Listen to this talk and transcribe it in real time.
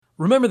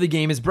Remember the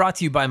Game is brought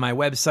to you by my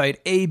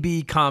website,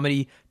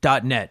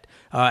 abcomedy.net.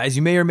 As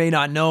you may or may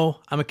not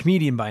know, I'm a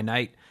comedian by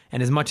night,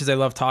 and as much as I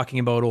love talking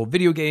about old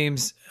video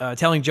games,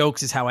 telling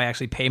jokes is how I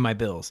actually pay my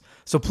bills.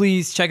 So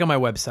please check out my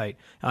website.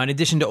 In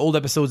addition to old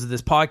episodes of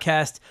this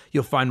podcast,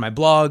 you'll find my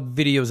blog,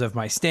 videos of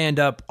my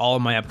stand-up, all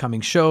of my upcoming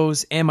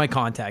shows, and my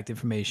contact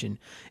information.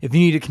 If you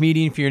need a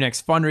comedian for your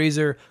next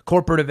fundraiser,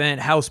 corporate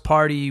event, house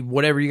party,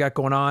 whatever you got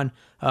going on,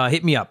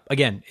 hit me up.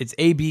 Again, it's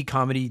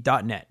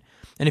abcomedy.net.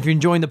 And if you're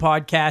enjoying the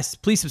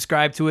podcast, please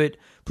subscribe to it.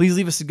 Please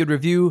leave us a good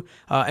review.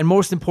 And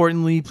most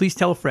importantly, please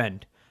tell a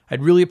friend.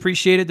 I'd really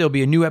appreciate it. There'll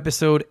be a new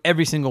episode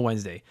every single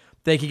Wednesday.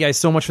 Thank you guys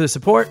so much for the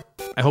support.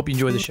 I hope you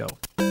enjoy the show.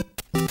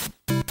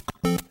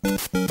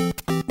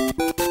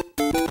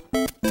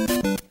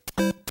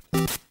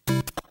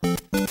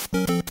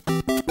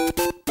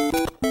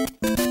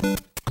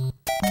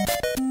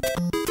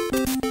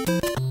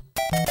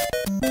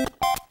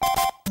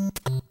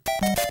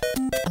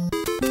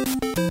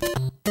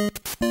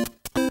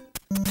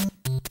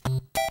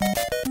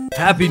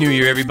 Happy New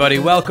Year, everybody.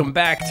 Welcome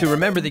back to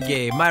Remember the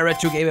Game, my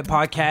retro gaming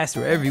podcast,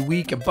 where every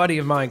week a buddy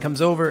of mine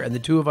comes over and the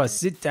two of us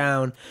sit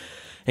down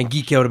and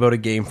geek out about a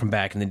game from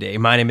back in the day.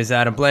 My name is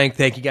Adam Blank.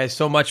 Thank you guys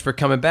so much for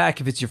coming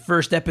back. If it's your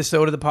first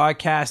episode of the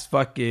podcast,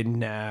 fucking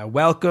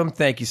welcome.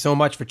 Thank you so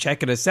much for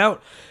checking us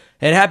out.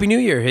 And Happy New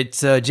Year.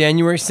 It's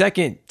January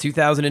 2nd,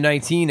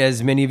 2019.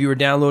 As many of you are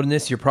downloading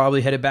this, you're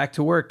probably headed back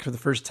to work for the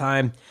first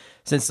time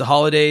since the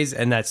holidays,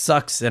 and that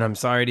sucks, and I'm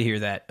sorry to hear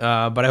that.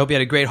 But I hope you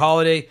had a great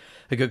holiday,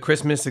 a good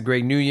Christmas, a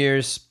great New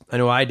Year's. I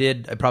know I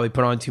did. I probably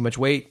put on too much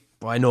weight.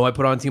 Well, I know I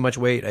put on too much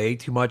weight. I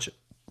ate too much,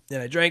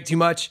 and I drank too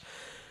much.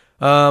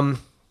 And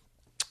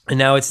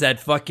now it's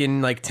that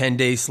fucking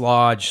 10-day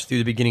slodge through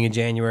the beginning of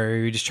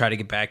January. We just try to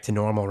get back to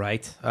normal,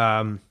 right?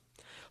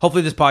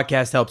 Hopefully this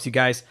podcast helps you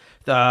guys.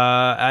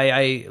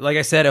 I like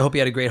I said, I hope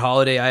you had a great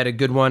holiday. I had a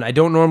good one. I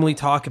don't normally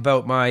talk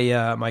about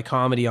my my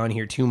comedy on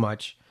here too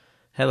much.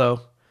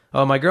 Hello.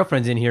 Oh, my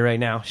girlfriend's in here right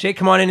now. Shay,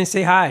 come on in and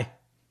say hi.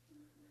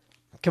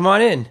 Come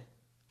on in.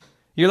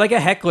 You're like a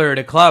heckler at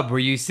a club where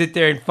you sit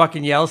there and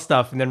fucking yell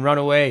stuff and then run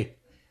away.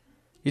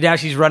 Now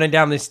she's running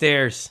down the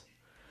stairs.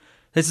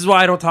 This is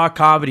why I don't talk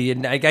comedy,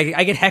 and I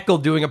get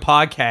heckled doing a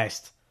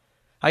podcast.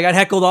 I got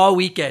heckled all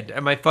weekend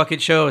at my fucking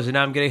shows, and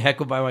now I'm getting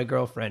heckled by my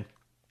girlfriend.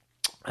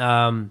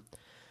 Now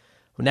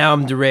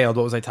I'm derailed.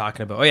 What was I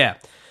talking about? Oh, yeah.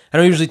 I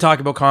don't usually talk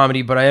about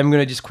comedy, but I am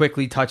going to just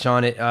quickly touch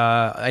on it.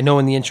 I know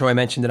in the intro I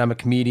mentioned that I'm a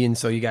comedian,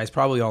 so you guys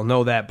probably all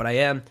know that, but I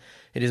am.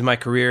 It is my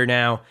career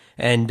now,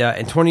 and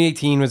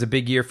 2018 was a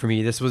big year for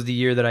me. This was the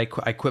year that I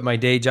quit my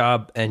day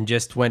job and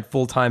just went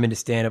full-time into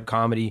stand-up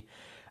comedy,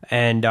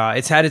 and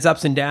it's had its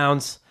ups and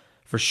downs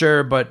for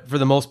sure, but for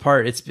the most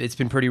part, it's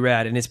been pretty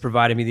rad, and it's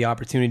provided me the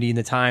opportunity and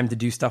the time to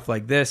do stuff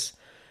like this,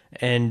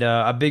 and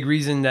a big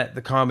reason that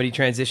the comedy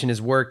transition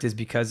has worked is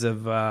because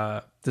of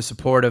the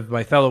support of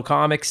my fellow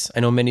comics. I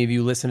know many of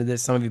you listen to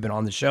this. Some of you have been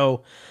on the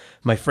show,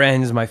 my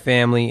friends, my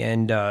family,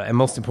 and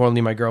most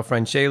importantly, my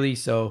girlfriend, Shaylee.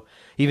 So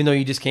even though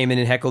you just came in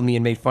and heckled me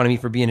and made fun of me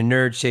for being a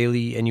nerd,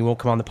 Shaylee, and you won't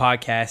come on the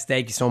podcast,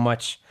 thank you so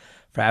much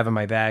for having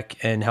my back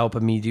and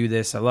helping me do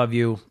this. I love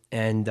you,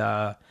 and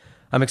I'm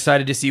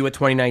excited to see what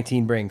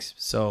 2019 brings.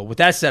 So with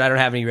that said, I don't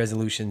have any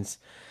resolutions.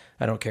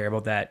 I don't care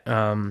about that.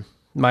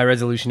 My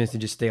resolution is to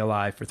just stay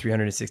alive for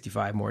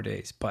 365 more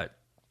days, but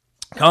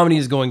comedy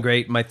is going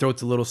great. My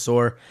throat's a little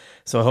sore,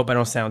 so I hope I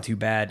don't sound too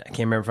bad. I can't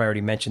remember if I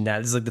already mentioned that.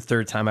 This is like the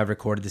third time I've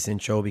recorded this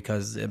intro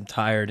because I'm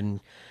tired and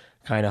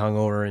kind of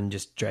hungover and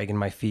just dragging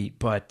my feet.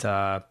 But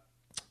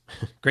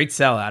great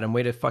sell, Adam.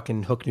 Way to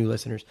fucking hook new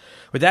listeners.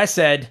 With that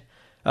said,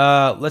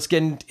 let's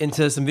get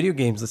into some video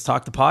games. Let's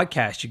talk the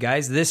podcast, you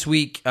guys. This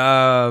week,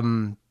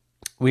 I'm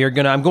going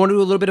to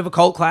do a little bit of a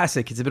cult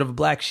classic. It's a bit of a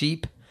black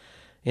sheep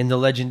in the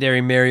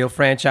legendary Mario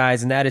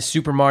franchise, and that is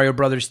Super Mario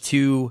Brothers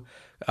 2.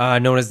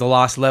 Known as The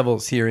Lost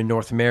Levels here in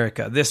North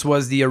America. This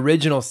was the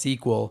original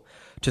sequel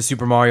to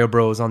Super Mario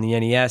Bros. On the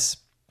NES,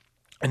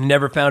 and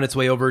never found its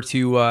way over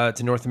to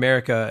North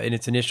America in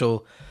its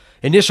initial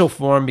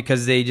form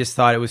because they just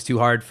thought it was too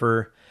hard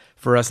for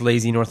us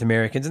lazy North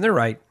Americans, and they're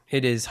right.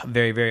 It is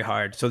very, very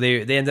hard. So they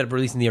ended up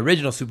releasing the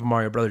original Super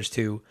Mario Brothers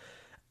 2,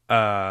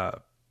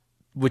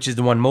 which is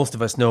the one most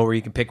of us know, where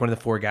you can pick one of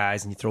the four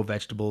guys and you throw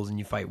vegetables and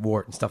you fight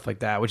Wart and stuff like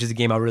that, which is a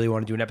game I really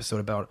want to do an episode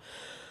about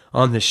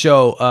on the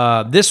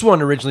show. This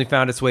one originally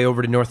found its way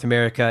over to North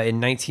America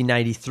in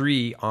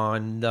 1993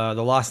 on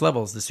the Lost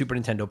Levels, the Super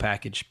Nintendo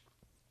package.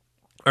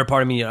 Or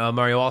pardon me,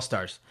 Mario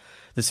All-Stars.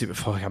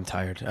 I'm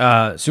tired.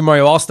 Super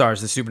Mario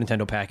All-Stars, the Super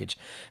Nintendo package.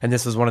 And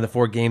this was one of the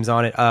four games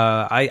on it.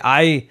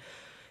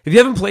 If you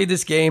haven't played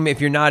this game, if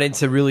you're not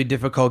into really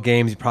difficult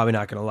games, you're probably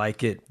not going to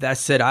like it. That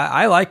said,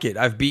 I like it.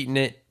 I've beaten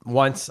it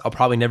once. I'll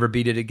probably never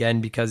beat it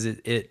again because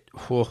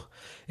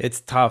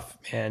it's tough,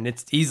 man.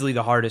 It's easily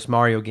the hardest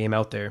Mario game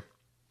out there.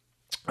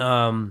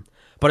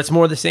 But it's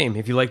more of the same.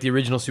 If you like the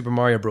original Super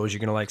Mario Bros., you're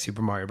going to like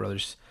Super Mario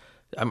Brothers.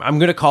 I'm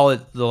going to call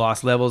it The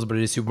Lost Levels, but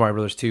it is Super Mario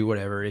Brothers 2,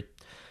 whatever.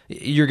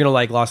 you're gonna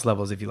like Lost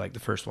Levels if you like the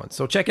first one.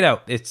 So check it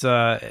out. It's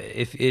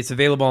if it's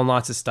available on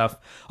lots of stuff.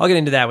 I'll get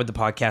into that with the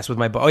podcast with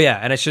my. Oh yeah,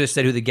 and I should have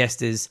said who the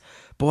guest is.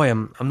 Boy,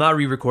 I'm not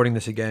re-recording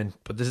this again,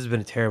 but this has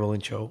been a terrible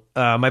intro.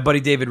 My buddy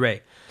David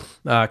Ray,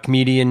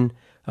 comedian,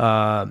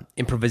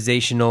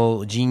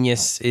 improvisational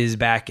genius, is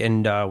back,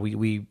 and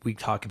we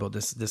talk about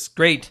this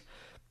great,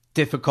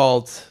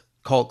 difficult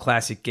cult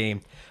classic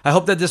game. I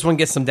hope that this one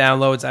gets some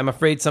downloads. I'm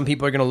afraid some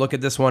people are going to look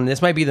at this one.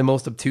 This might be the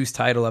most obtuse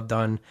title I've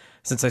done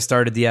since I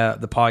started the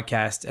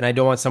podcast, and I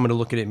don't want someone to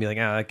look at it and be like,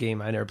 that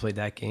game, I never played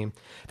that game.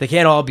 They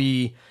can't all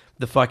be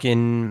the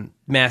fucking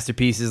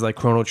masterpieces like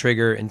Chrono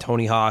Trigger and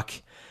Tony Hawk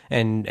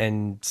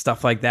and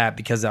stuff like that,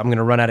 because I'm going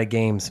to run out of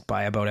games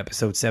by about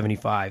episode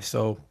 75.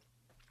 So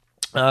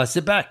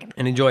sit back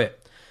and enjoy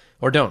it,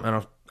 or don't.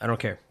 I don't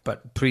care,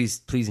 but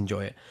please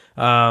enjoy it.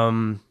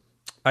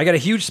 I got a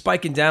huge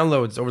spike in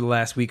downloads over the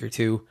last week or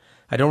two.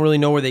 I don't really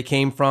know where they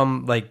came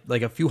from, like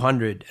a few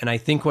hundred. And I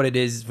think what it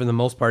is, for the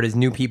most part, is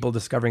new people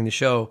discovering the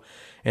show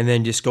and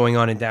then just going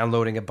on and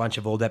downloading a bunch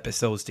of old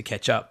episodes to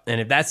catch up. And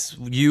if that's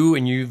you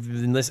and you've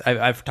been listening,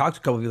 I've talked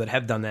to a couple of people that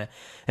have done that.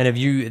 And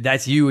if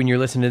that's you and you're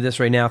listening to this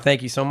right now,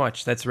 thank you so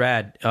much. That's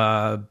rad.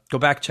 Go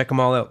back, check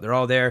them all out. They're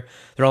all there.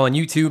 They're all on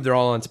YouTube. They're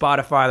all on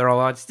Spotify. They're all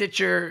on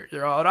Stitcher.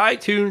 They're all on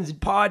iTunes and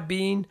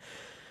Podbean.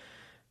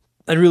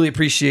 I'd really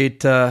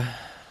appreciate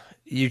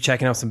you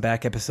checking out some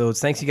back episodes.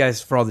 Thanks you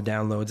guys for all the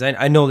downloads.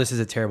 I know this is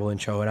a terrible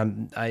intro,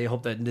 and I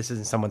hope that this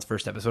isn't someone's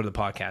first episode of the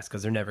podcast,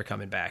 because they're never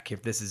coming back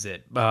if this is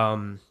it.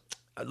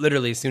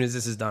 Literally, as soon as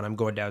this is done, I'm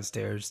going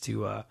downstairs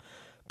to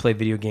play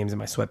video games in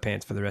my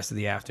sweatpants for the rest of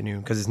the afternoon,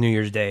 because it's New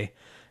Year's Day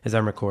as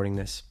I'm recording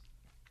this.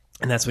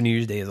 And that's what New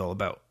Year's Day is all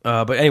about.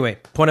 But anyway,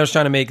 point I was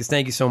trying to make is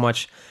thank you so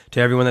much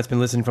to everyone that's been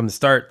listening from the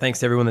start. Thanks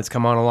to everyone that's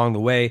come on along the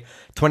way.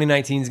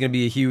 2019 is going to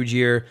be a huge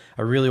year.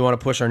 I really want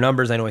to push our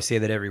numbers. I know I say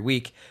that every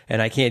week,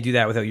 and I can't do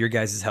that without your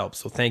guys' help.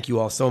 So thank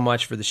you all so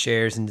much for the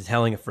shares and the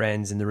telling of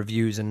friends and the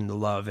reviews and the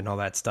love and all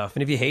that stuff.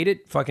 And if you hate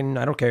it, fucking,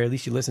 I don't care. At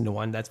least you listen to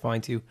one. That's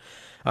fine too.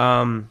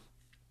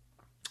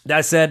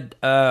 That said,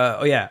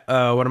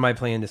 what am I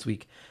playing this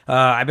week?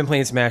 I've been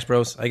playing Smash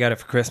Bros. I got it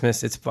for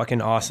Christmas. It's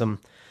fucking awesome.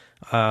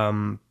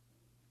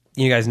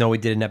 You guys know we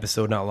did an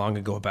episode not long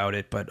ago about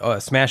it,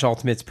 but Smash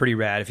Ultimate's pretty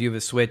rad. If you have a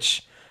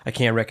Switch, I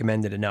can't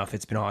recommend it enough.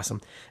 It's been awesome.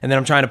 And then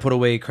I'm trying to put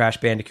away Crash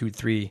Bandicoot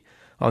 3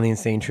 on the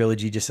Insane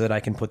Trilogy just so that I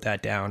can put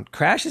that down.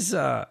 Crash is,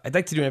 I'd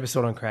like to do an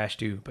episode on Crash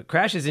too, but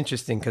Crash is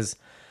interesting because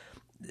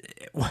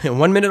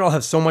one minute I'll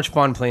have so much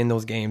fun playing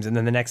those games, and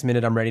then the next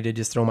minute I'm ready to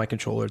just throw my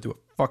controller through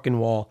a fucking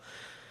wall.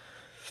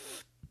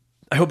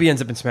 I hope he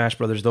ends up in Smash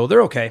Brothers, though.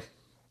 They're okay.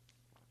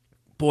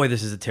 Boy,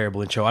 this is a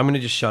terrible intro. I'm going to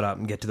just shut up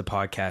and get to the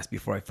podcast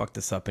before I fuck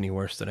this up any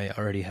worse than I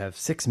already have.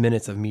 6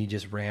 minutes of me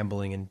just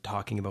rambling and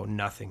talking about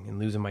nothing and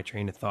losing my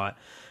train of thought.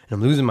 And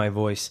I'm losing my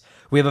voice.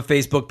 We have a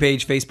Facebook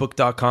page,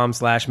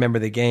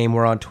 facebook.com/memberthegame.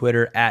 We're on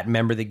Twitter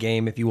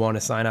 @memberthegame if you want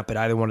to sign up at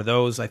either one of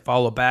those. I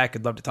follow back.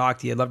 I'd love to talk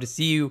to you. I'd love to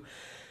see you.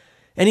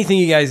 Anything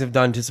you guys have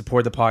done to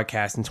support the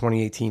podcast in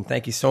 2018,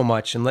 thank you so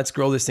much. And let's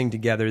grow this thing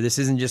together. This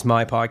isn't just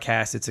my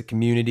podcast. It's a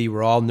community.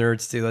 We're all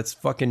nerds too.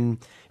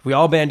 If we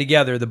all band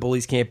together, the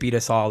bullies can't beat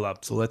us all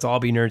up. So let's all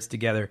be nerds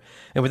together.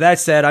 And with that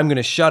said, I'm going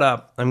to shut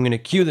up. I'm going to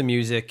cue the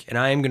music, and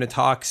I am going to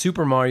talk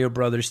Super Mario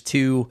Brothers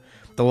 2,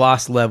 The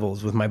Lost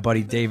Levels with my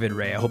buddy David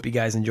Ray. I hope you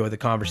guys enjoy the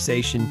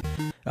conversation.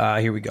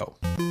 Here we go.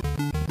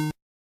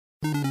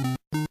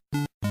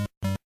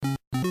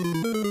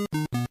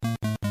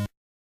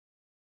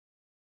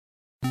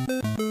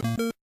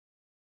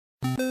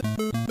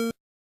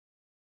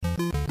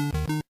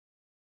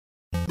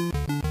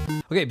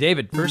 Okay,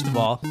 David, first of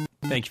all,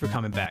 thank you for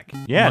coming back.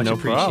 Yeah, Much no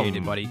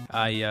appreciated, problem. buddy.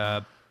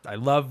 I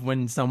love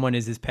when someone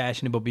is as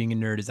passionate about being a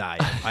nerd as I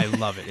am. I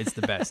love it. It's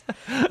the best.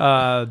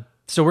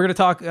 So we're going to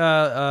talk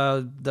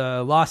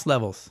the Lost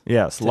Levels.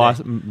 Yes,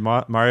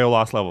 Mario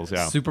Lost Levels,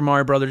 yeah. Super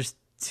Mario Brothers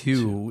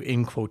 2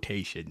 in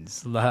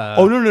quotations.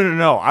 Oh,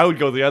 no. I would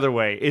go the other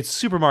way. It's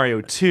Super Mario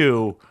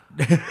 2.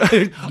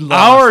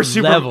 Lost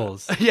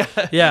Levels. Yeah.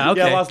 Yeah,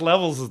 okay. Yeah, Lost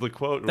Levels is the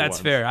quote. That's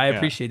one. fair. I Yeah.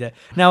 appreciate that.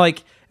 Now,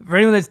 like, for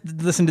anyone that's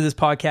listened to this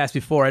podcast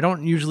before, I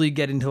don't usually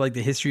get into, like,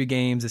 the history of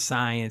games, the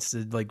science,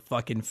 the, like,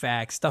 fucking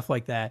facts, stuff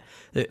like that.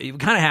 You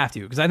kind of have to,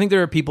 because I think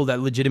there are people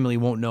that legitimately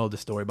won't know the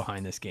story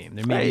behind this game.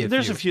 There may be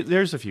There's a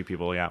few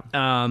people, yeah.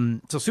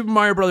 So Super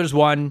Mario Brothers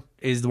 1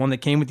 is the one that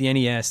came with the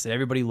NES that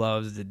everybody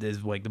loves. It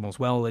is, like, the most,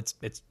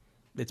 it's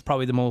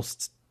probably the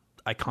most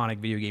iconic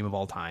video game of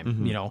all time.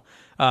 Mm-hmm. You know,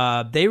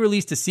 they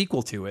released a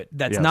sequel to it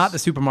that's Yes. not the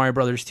Super Mario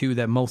Brothers 2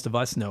 that most of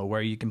us know,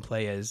 where you can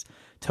play as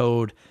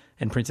Toad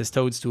and Princess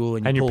Toadstool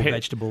and you pull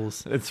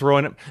vegetables. It's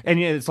throwing it, and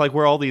yeah, it's like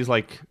where all these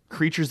like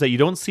creatures that you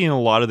don't see in a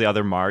lot of the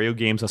other Mario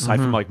games, aside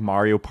from like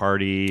Mario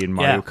Party and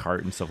Mario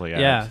Kart and stuff like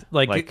that. Yeah,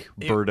 like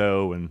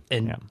Birdo and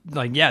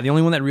the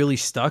only one that really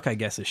stuck, I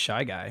guess, is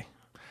Shy Guy.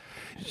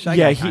 Shy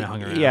yeah, Guy kinda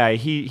hung around.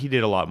 he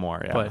did a lot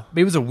more. Yeah, But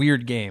it was a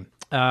weird game.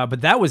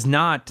 But that was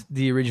not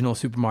the original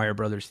Super Mario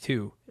Brothers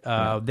 2.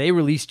 They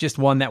released just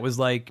one that was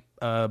like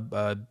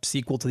a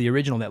sequel to the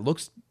original that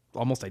looks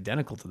almost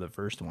identical to the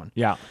first one.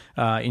 Yeah.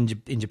 In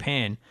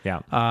Japan.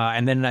 Yeah.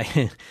 And then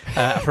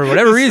for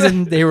whatever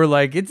reason, they were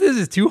like, this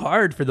is too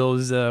hard for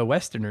those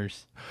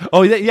Westerners.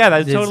 Oh, yeah,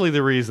 that's totally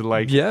the reason.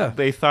 Like,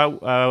 they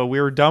thought we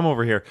were dumb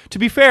over here. To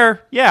be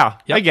fair,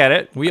 I get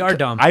it. We are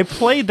dumb. I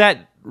played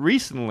that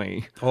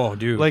recently. Oh,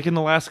 dude. Like in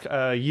the last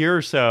year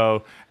or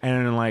so,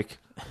 and like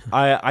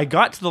I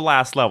got to the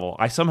last level.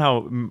 I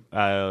somehow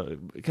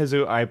because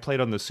I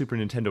played on the Super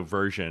Nintendo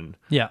version.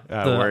 Yeah,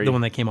 the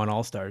one that came on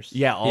All Stars.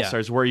 Yeah, All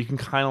Stars, where you can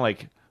kind of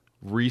like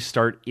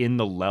restart in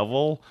the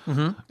level,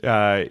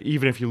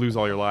 even if you lose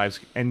all your lives.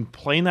 And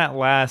playing that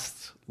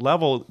last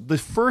level, the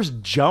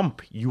first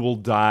jump, you will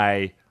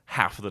die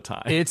half of the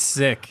time. It's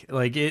sick.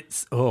 Like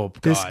God.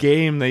 This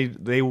game,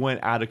 they went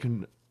out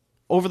of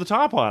over the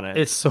top on it.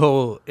 It's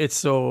so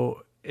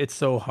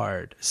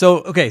hard.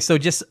 So okay, so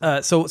just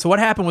so what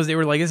happened was they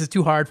were like, this is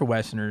too hard for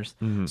Westerners.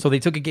 So they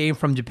took a game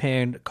from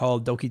Japan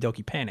called Doki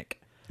Doki Panic.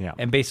 Yeah.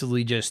 And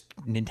basically just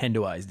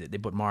Nintendoized it. They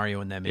put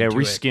Mario and them into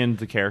reskinned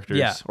the characters.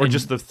 Yeah. Or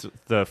just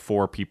the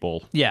four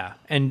people. Yeah,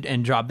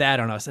 and dropped that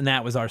on us, and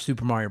that was our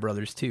Super Mario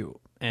Brothers 2.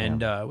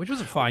 And which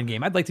was a fine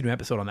game. I'd like to do an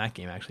episode on that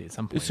game actually at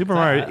some point. Super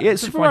Mario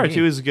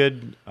 2 is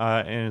good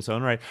in its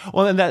own right.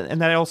 Well, and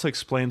that also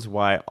explains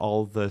why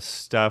all the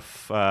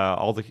stuff,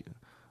 all the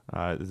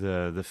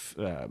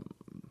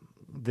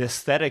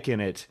aesthetic in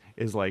it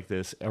is like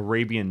this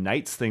Arabian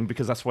Nights thing,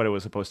 because that's what it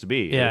was supposed to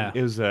be. Yeah,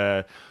 it was.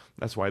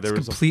 That's why there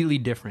was completely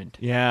different.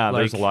 Yeah,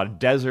 there's a lot of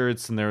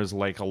deserts, and there was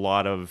like a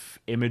lot of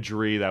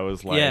imagery that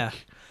was like.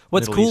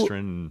 What's Middle cool?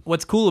 Eastern.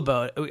 What's cool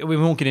about we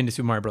won't get into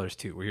Super Mario Brothers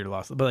 2. We're here to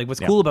lost, but like what's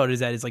cool about it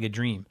is that it's like a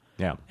dream.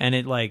 Yeah. And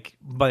it like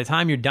by the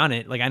time you're done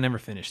it, like I never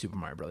finished Super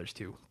Mario Brothers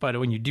 2, but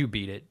when you do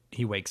beat it,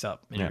 he wakes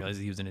up and he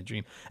realizes he was in a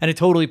dream, and it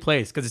totally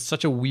plays because it's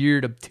such a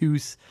weird,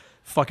 obtuse,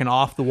 fucking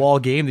off the wall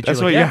game that you're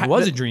like, it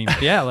was a dream.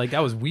 Yeah, like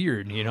that was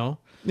weird, you know.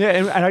 Yeah,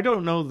 and I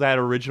don't know that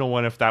original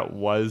one if that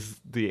was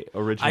the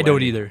original. I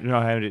don't either.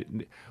 No,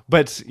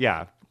 but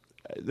yeah.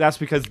 That's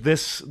because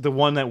the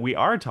one that we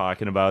are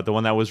talking about, the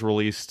one that was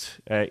released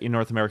in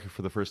North America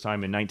for the first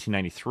time in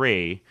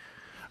 1993,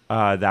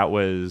 that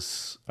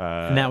was...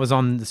 and that was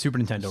on the Super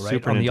Nintendo, right?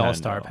 Super on Nintendo. The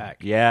All-Star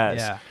Pack. Yes.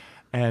 Yeah.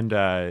 And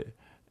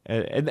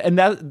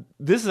that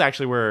this is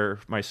actually where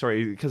my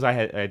story, because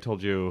I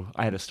told you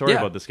I had a story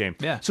about this game.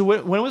 Yeah. So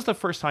when was the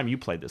first time you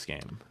played this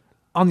game?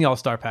 On the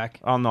All-Star Pack.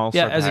 On the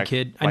All-Star Pack. Yeah, as a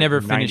kid. Like I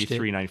never finished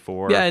 93, it.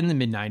 94. Yeah, in the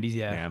mid-90s,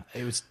 yeah.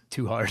 It was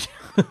too hard.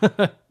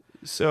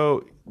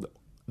 So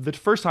the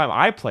first time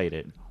I played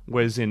it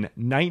was in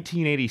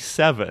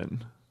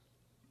 1987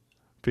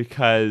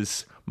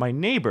 because my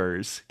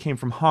neighbors came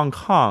from Hong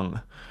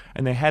Kong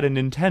and they had a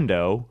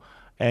Nintendo,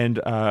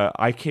 and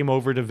I came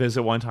over to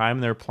visit one time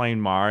and they were playing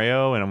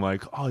Mario, and I'm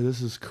like, oh,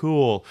 this is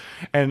cool.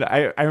 And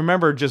I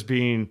remember just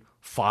being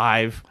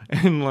 5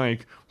 and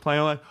like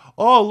playing like,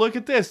 oh, look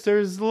at this,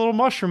 there's a little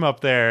mushroom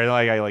up there. And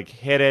like I like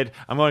hit it,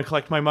 I'm going to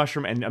collect my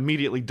mushroom, and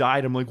immediately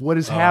died. I'm like, what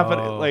is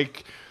happening?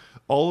 Like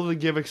all of the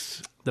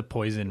gimmicks. The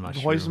poison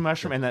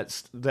mushroom. And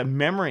that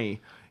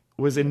memory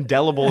was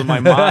indelible in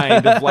my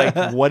mind of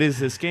like, what is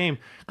this game?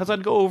 Because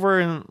I'd go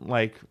over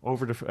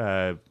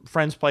to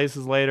friends'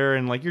 places later,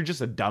 and like you're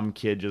just a dumb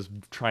kid just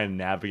trying to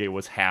navigate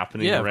what's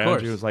happening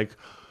around you. It was like,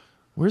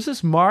 where's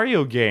this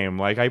Mario game?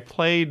 Like I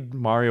played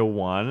Mario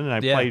 1 and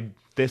I played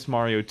this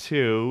Mario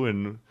 2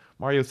 and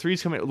Mario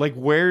 3's coming. Like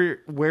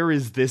where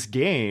is this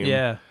game?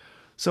 Yeah.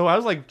 So I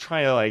was like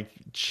trying to like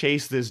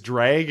chase this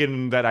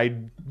dragon that I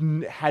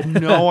had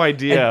no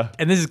idea.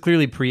 And this is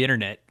clearly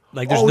pre-internet.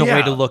 Like there's no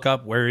way to look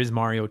up where is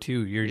Mario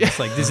 2. You're just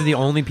like, this is the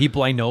only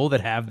people I know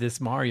that have this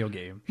Mario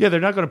game. Yeah,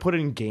 they're not going to put it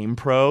in Game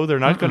Pro. They're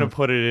not going to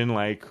put it in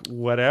like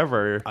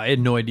whatever. I had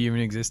no idea it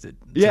even existed.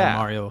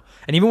 Mario.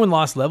 And even when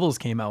Lost Levels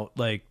came out,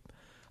 like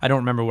I don't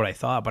remember what I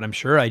thought, but I'm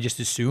sure I just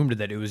assumed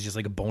that it was just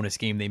like a bonus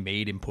game they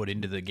made and put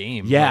into the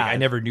game. Yeah. Like, I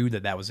never knew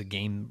that was a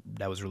game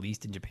that was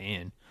released in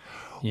Japan.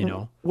 You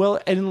know, well,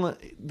 and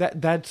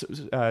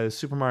that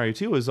Super Mario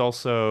 2 is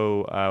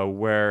also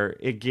where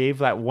it gave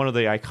that one of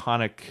the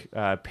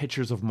iconic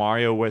pictures of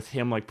Mario with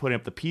him like putting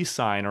up the peace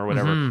sign or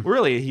whatever.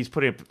 Really, he's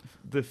putting up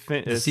the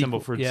symbol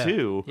for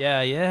 2.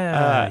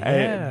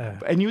 Yeah.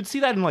 And you would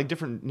see that in like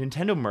different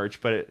Nintendo merch,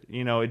 but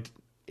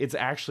it's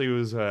actually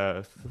was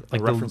a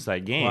reference to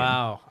that game.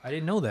 Wow, I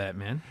didn't know that,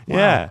 man. Wow.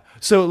 Yeah,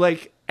 so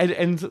like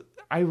and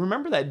I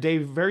remember that day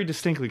very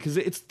distinctly because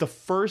it's the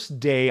first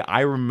day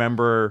I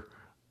remember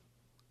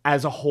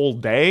as a whole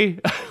day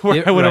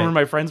where I went over to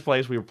my friend's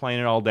place. We were playing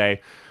it all day,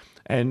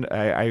 and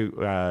I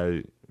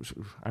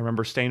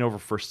remember staying over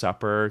for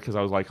supper because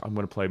I was like, I'm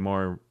going to play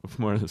more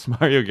of this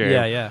Mario game.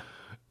 Yeah.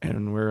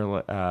 And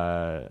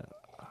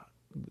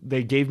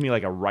they gave me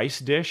like a rice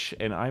dish,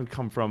 and I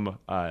come from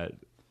a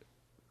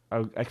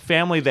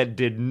family that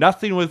did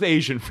nothing with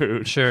Asian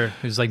food. Sure,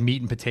 it was like meat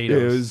and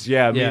potatoes. It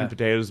was meat and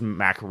potatoes,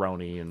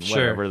 macaroni, and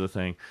whatever the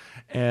thing.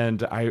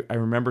 And I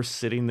remember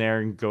sitting there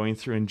and going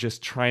through and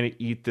just trying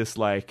to eat this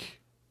like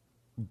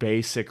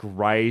basic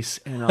rice,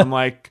 and I'm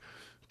like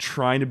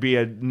trying to be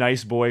a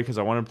nice boy because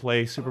I want to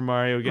play Super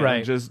Mario again. Right.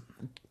 And just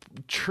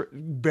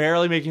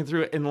barely making it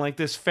through it. And like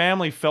this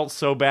family felt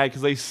so bad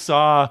because they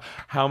saw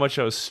how much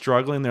I was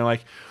struggling. They're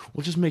like,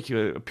 we'll just make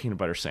you a peanut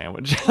butter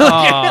sandwich.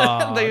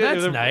 Oh,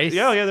 that's nice.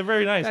 Yeah, they're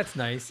very nice. That's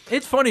nice.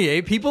 It's funny,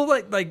 eh? People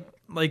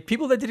like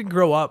people that didn't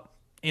grow up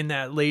in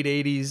that late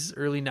 80s,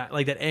 early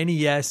like that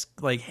NES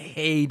like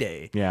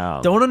heyday.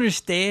 Yeah. Don't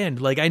understand.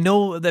 Like I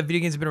know that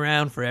video games have been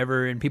around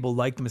forever and people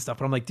like them and stuff,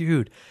 but I'm like,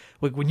 dude,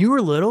 like when you were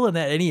little and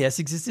that NES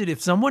existed,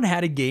 if someone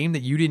had a game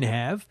that you didn't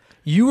have,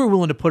 you were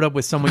willing to put up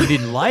with someone you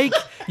didn't like.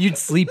 You'd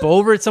sleep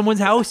over at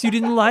someone's house you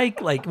didn't like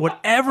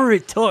whatever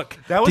it took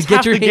that was to get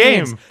half your the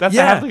hands. game. That's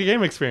half the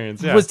game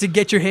experience. Yeah. Was to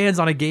get your hands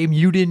on a game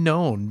you didn't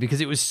own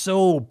because it was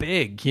so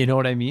big. You know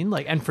what I mean?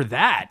 Like, and for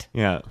that,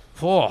 yeah.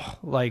 oh,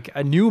 like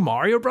a new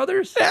Mario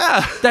Brothers.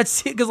 Yeah.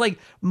 That's it. Because like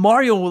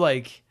Mario,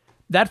 like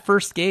that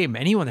first game,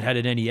 anyone that had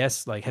an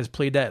NES like has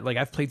played that. Like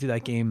I've played through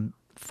that game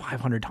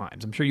 500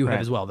 times. I'm sure you have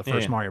as well. The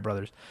first Mario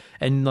Brothers,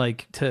 and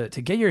like to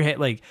get your head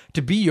like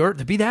to be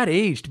that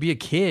age, to be a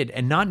kid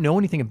and not know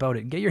anything about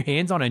it, get your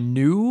hands on a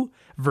new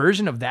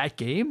version of that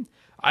game.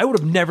 I would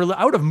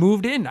have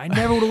moved in. I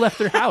never would have left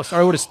their house, or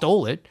I would have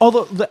stole it.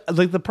 Although,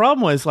 the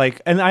problem was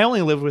like, and I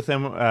only lived with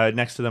them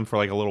next to them for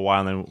like a little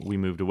while, and then we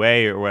moved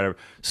away or whatever.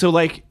 So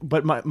like,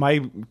 but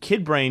my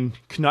kid brain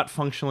could not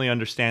functionally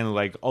understand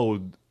like, oh,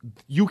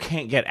 you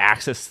can't get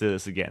access to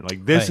this again.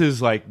 Like this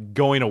is like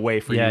going away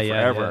for you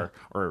forever,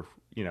 or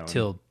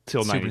till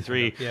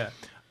 '93. Yeah.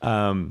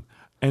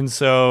 And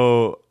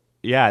so.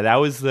 Yeah, that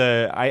was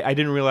I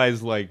didn't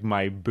realize like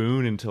my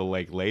boon until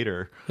like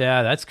later.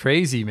 Yeah, that's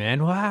crazy,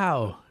 man.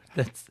 Wow.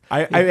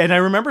 I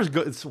remember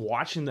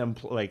watching them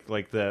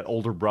like the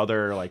older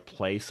brother like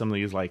play some of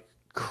these like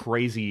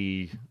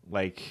crazy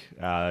like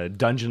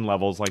dungeon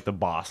levels, like the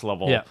boss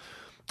level. Yeah.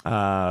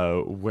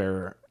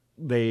 Where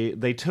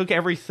they took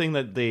everything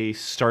that they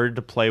started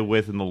to play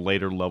with in the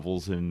later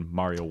levels in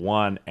Mario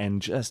 1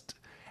 and just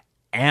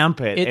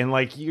amp it and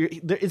like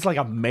it's like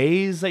a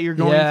maze that you're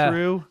going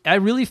through. I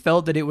really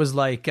felt that it was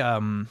like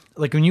when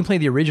you play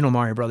the original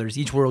Mario Brothers,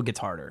 each world gets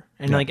harder.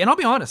 And and I'll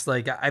be honest,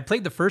 like I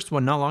played the first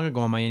one not long ago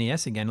on my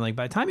NES again. Like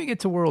by the time you get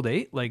to World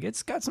 8, like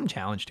it's got some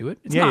challenge to it.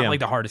 It's not like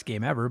the hardest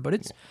game ever, but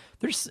it's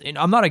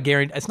not a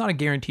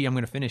guarantee I'm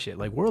going to finish it.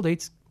 Like World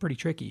 8's pretty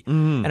tricky.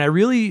 And I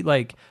really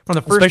like from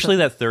the first especially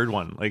that third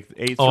one, like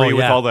 8-3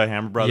 with all the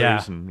Hammer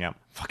Brothers and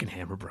fucking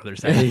Hammer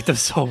Brothers. I hate them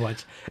so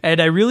much.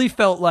 And I really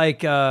felt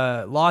like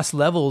Lost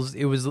Levels,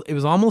 it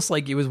was almost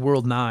like it was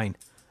World 9.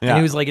 And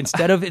it was like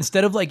instead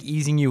of like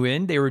easing you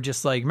in, they were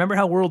just like, remember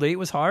how World 8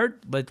 was hard?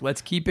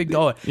 Let's keep it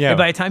going. Yeah. And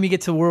by the time you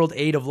get to World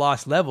 8 of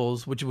Lost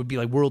Levels, which would be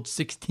like World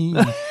 16,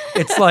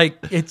 it's like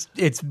it's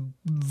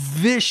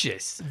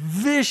vicious.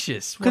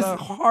 What a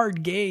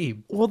hard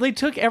game. Well, they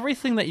took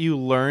everything that you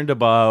learned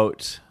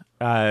about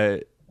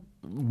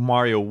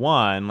Mario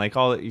 1, like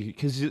all,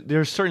 because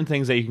there's certain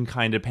things that you can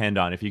kind of depend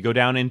on. If you go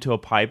down into a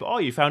pipe, oh,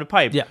 you found a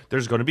pipe. Yeah.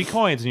 There's going to be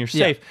coins and you're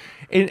safe.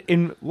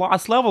 In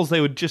Lost Levels, they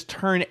would just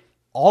turn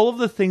all of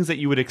the things that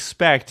you would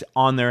expect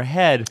on their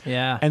head.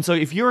 Yeah. And so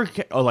if you're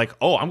like,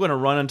 oh, I'm going to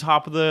run on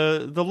top of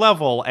the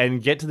level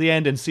and get to the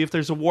end and see if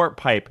there's a warp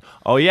pipe.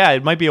 Oh yeah,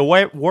 it might be a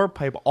warp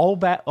pipe all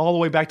the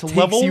way back to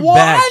level 1.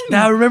 Back.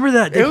 Now remember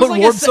that they put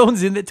like warp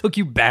zones in that took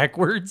you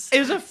backwards. It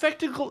was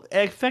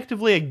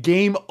effectively a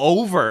game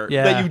over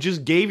that you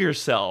just gave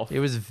yourself. It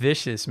was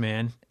vicious,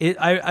 man.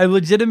 I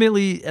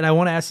legitimately, and I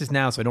want to ask this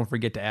now so I don't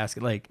forget to ask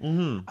it. Like,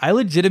 I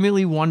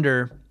legitimately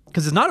wonder.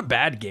 Because it's not a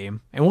bad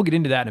game, and we'll get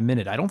into that in a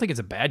minute. I don't think it's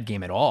a bad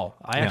game at all.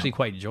 I actually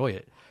quite enjoy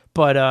it.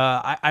 But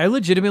I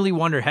legitimately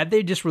wonder, had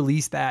they just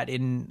released that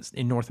in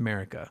North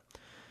America?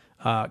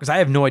 Because I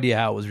have no idea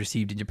how it was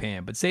received in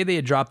Japan. But say they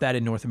had dropped that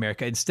in North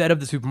America instead of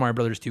the Super Mario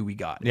Brothers 2 we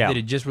got. They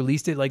had just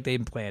released it like they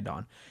planned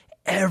on.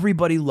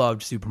 Everybody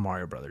loved Super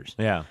Mario Brothers.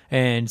 Yeah.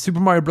 And Super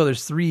Mario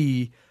Brothers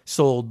 3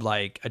 sold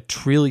like 1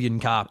 trillion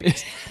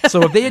copies.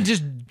 So if they had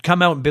just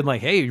come out and been like,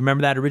 hey,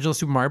 remember that original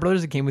Super Mario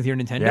Brothers that came with your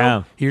Nintendo?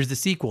 Yeah. Here's the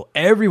sequel.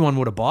 Everyone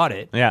would have bought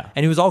it. Yeah.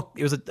 And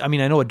I mean,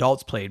 I know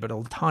adults played, but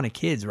a ton of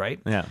kids, right?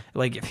 Yeah.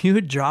 Like if you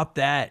had dropped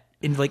that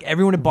and like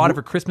everyone had bought it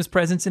for Christmas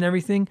presents and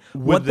everything,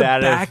 what the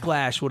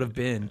backlash would have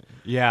been.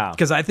 Yeah.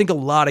 Because I think a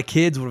lot of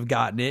kids would have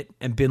gotten it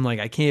and been like,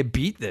 I can't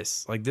beat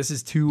this. Like this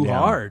is too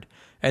hard.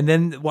 And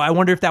then, I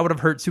wonder if that would have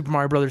hurt Super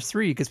Mario Brothers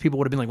 3 because people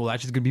would have been like, well,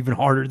 that's just going to be even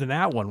harder than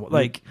that one.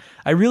 Like,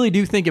 I really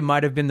do think it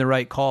might have been the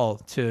right call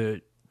to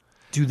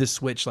do the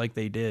switch like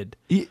they did.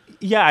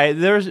 Yeah,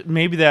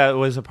 maybe that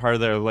was a part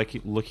of their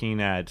like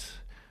looking at,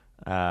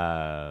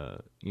 how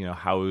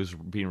it was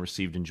being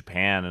received in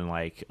Japan and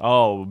like,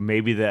 oh,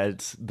 maybe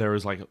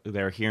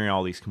they're hearing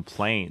all these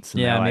complaints.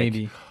 And like,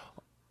 maybe.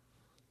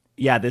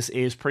 Yeah, this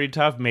is pretty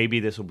tough.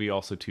 Maybe this will be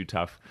also too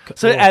tough.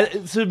 So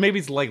maybe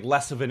it's like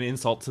less of an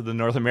insult to the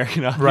North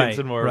American audience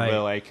and more of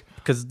a like.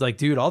 Because like,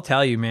 dude, I'll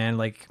tell you, man.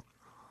 Like,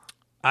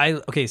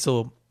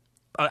 so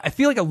I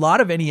feel like a lot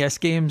of NES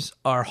games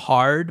are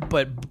hard,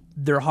 but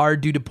they're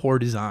hard due to poor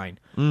design.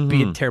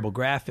 be it terrible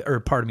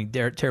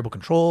terrible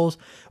controls,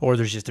 or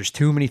there's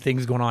too many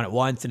things going on at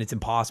once and it's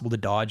impossible to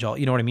dodge all.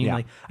 You know what I mean? Yeah.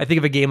 Like I think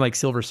of a game like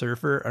Silver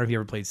Surfer. I don't know if you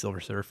ever played Silver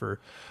Surfer.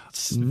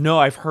 No,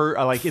 I've heard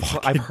I've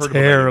heard about it.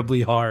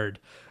 Terribly hard,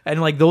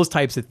 and like those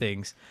types of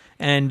things.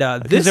 And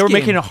Because they were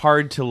making it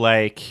hard to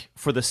like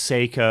for the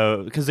sake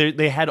of because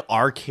they had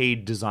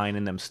arcade design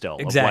in them still.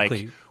 Exactly.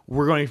 Of like,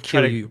 we're going to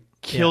try to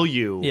kill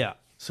you. Yeah.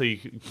 So you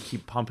can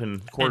keep pumping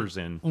quarters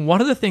in.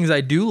 One of the things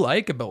I do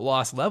like about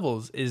Lost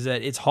Levels is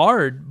that it's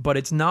hard, but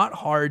it's not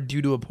hard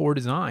due to a poor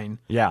design.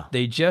 Yeah.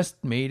 They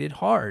just made it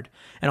hard.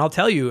 And I'll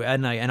tell you,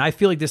 and I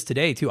feel like this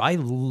today too, I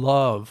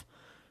love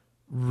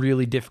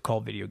really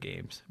difficult video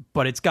games,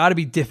 but it's got to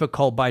be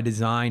difficult by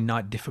design,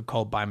 not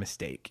difficult by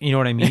mistake. You know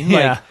what I mean?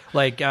 Yeah.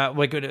 Like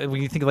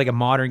when you think of like a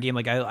modern game,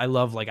 like I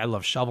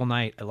love Shovel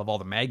Knight. I love all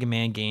the Mega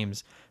Man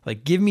games.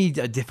 Like give me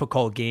a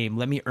difficult game.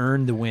 Let me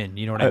earn the win.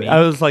 You know what I mean? I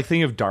was like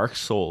thinking of Dark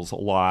Souls a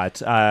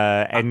lot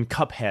and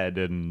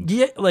Cuphead and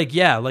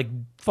like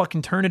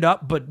fucking turn it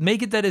up, but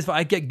make it that if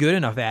I get good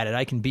enough at it,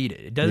 I can beat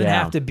it. It doesn't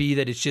have to be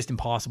that it's just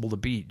impossible to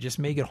beat. Just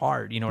make it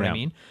hard. You know what I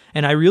mean?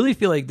 And I really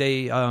feel like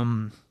they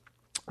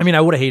I mean,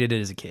 I would have hated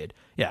it as a kid.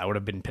 Yeah, I would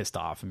have been pissed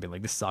off and been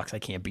like, this sucks. I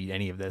can't beat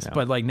any of this. Yeah.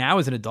 But like now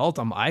as an adult,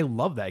 I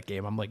love that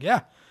game. I'm like,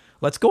 yeah,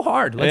 let's go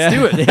hard. Let's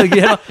do it.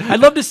 You know, I'd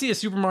love to see a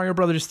Super Mario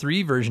Brothers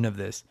 3 version of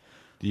this.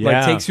 Yeah.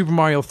 Like take Super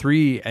Mario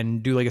 3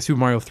 and do like a Super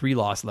Mario 3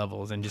 Lost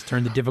Levels and just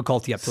turn the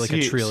difficulty up to like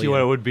a trillion. See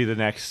what it would be the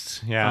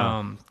next.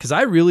 Yeah. Because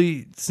I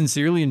really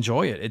sincerely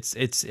enjoy it.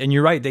 It's and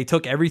you're right. They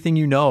took everything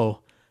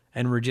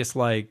and were just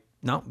like,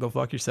 no, go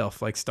fuck yourself.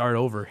 Like start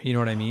over. You know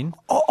what I mean?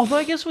 Although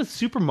I guess with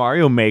Super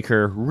Mario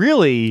Maker,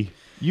 really,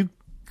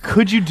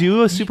 could you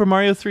do a Super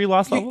Mario 3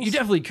 Lost Levels? You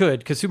definitely could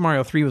because Super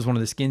Mario 3 was one of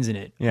the skins in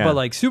it. Yeah. But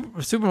like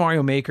Super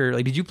Mario Maker,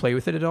 like, did you play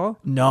with it at all?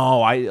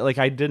 No,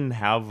 I didn't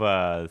have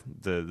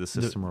the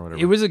system or whatever.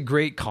 It was a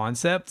great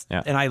concept,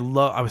 and I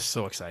was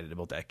so excited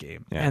about that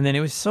game. Yeah. And then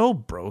it was so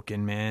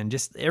broken, man.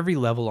 Just every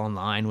level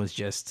online was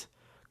just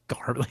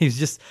garbage. It's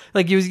just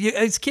like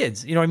it's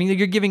kids. You know what I mean?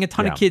 You're giving a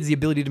ton of kids the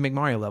ability to make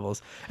Mario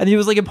levels, and it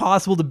was like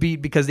impossible to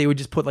beat because they would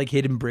just put like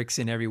hidden bricks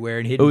in everywhere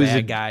and hidden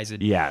bad guys.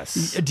 And,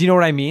 yes. Do you know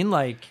what I mean?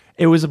 Like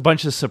it was a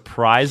bunch of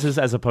surprises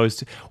as opposed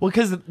to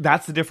because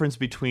that's the difference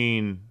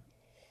between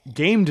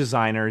game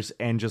designers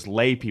and just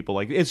lay people.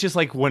 Like it's just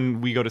like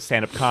when we go to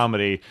stand-up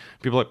comedy,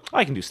 people are like,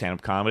 I can do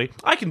stand-up comedy.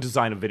 I can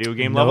design a video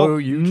game level. No,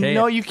 you can't.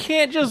 No, you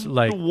can't just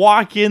like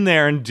walk in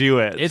there and do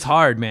it. It's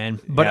hard, man.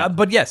 But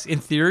but yes, in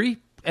theory.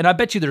 And I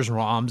bet you there's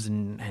ROMs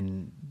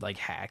and like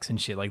hacks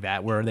and shit like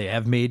that where they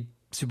have made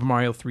Super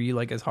Mario 3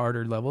 like as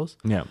harder levels.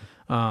 Yeah.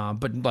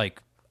 But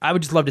like I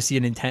would just love to see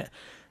a Nintendo.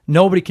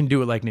 Nobody can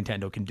do it like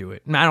Nintendo can do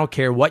it. And I don't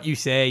care what you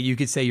say. You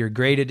could say you're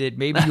great at it.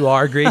 Maybe you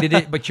are great at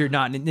it, but you're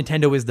not.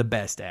 Nintendo is the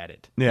best at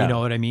it. Yeah. You know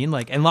what I mean?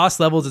 Like, and Lost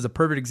Levels is a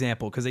perfect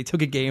example because they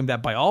took a game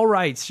that by all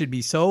rights should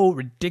be so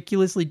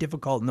ridiculously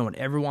difficult no one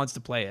ever wants to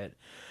play it.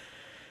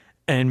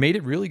 And made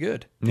it really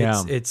good. Yeah.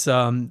 So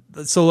some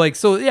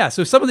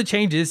of the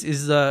changes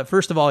is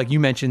first of all, like you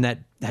mentioned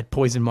that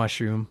poison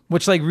mushroom,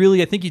 which like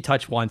really I think you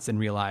touch once and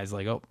realize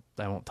like, oh,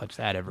 I won't touch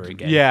that ever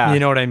again. Yeah. You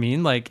know what I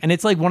mean? Like, and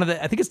it's like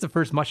I think it's the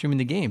first mushroom in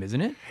the game,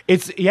 isn't it?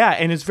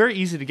 And it's very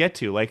easy to get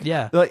to. Like,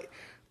 yeah. Like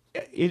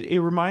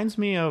it reminds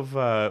me of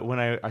when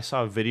I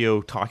saw a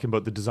video talking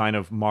about the design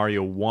of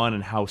Mario 1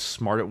 and how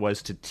smart it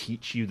was to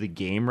teach you the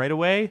game right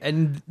away.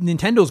 And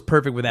Nintendo's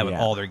perfect with that with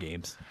all their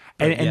games.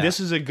 And this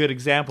is a good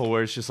example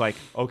where it's just like,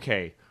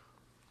 okay,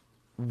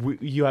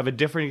 you have a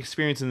different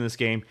experience in this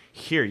game.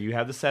 Here, you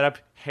have the setup.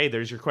 Hey,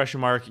 there's your question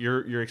mark.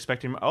 You're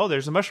expecting, oh,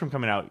 there's a mushroom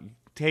coming out.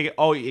 Take it.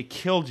 Oh, it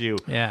killed you.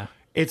 Yeah.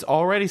 It's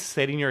already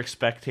setting your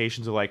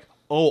expectations of like,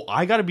 oh,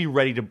 I got to be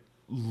ready to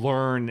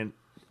learn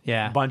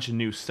a bunch of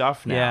new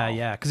stuff now.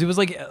 Yeah. Because it was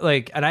like,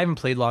 and I haven't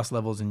played Lost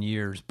Levels in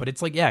years, but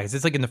it's like, because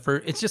it's like in the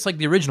first, it's just like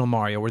the original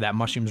Mario where that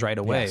mushroom's right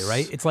away,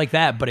 right? It's like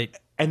that, but it.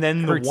 And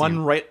then the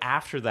one right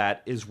after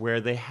that is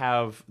where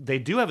they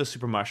do have a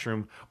super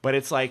mushroom, but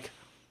it's like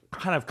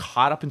kind of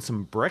caught up in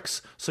some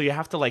bricks, so you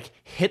have to like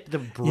hit the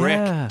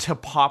brick to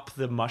pop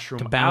the mushroom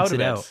to bounce out of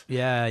it out.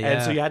 Yeah.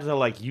 And so you had to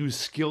like use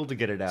skill to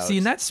get it out. See,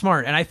 and that's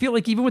smart. And I feel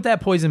like even with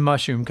that poison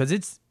mushroom,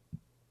 because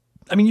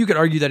I mean, you could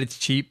argue that it's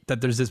cheap,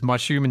 that there's this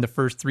mushroom in the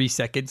first 3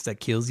 seconds that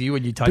kills you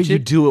when you touch it. But you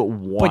do it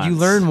once. But you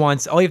learn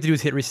once. All you have to do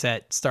is hit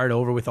reset, start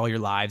over with all your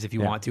lives if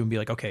you want to, and be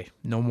like, okay,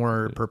 no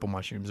more purple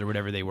mushrooms or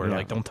whatever they were.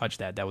 Like, don't touch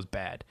that. That was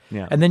bad.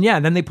 Yeah. And then,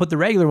 then they put the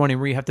regular one in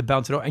where you have to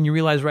bounce it out, and you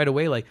realize right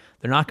away, like,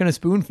 they're not going to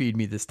spoon feed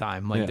me this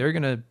time. Like, they're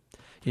going to,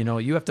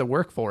 you have to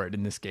work for it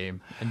in this game.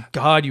 And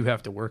God, you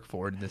have to work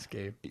for it in this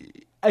game.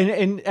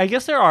 And I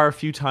guess there are a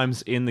few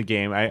times in the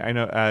game, I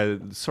know,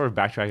 sort of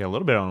backtracking a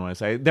little bit on what I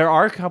say, there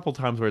are a couple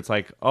times where it's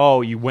like,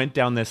 oh, you went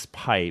down this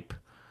pipe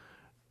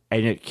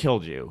and it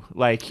killed you.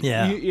 Like,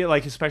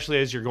 like especially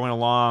as you're going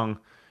along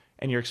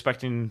and you're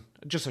expecting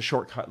just a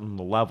shortcut in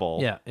the level.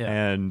 Yeah.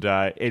 And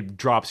it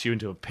drops you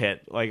into a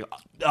pit. Like,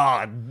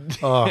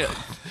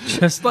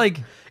 just like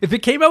if it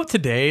came out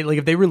today, like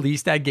if they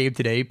released that game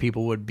today,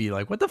 people would be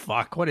like, "What the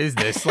fuck? What is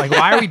this? Like,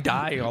 why are we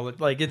dying all the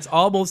like? It's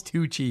almost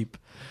too cheap."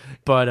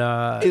 But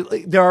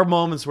there are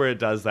moments where it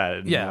does that.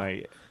 And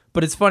yeah.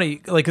 But it's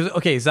funny, like,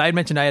 okay, so I had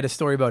mentioned I had a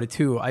story about it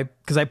too.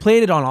 Because I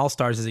played it on All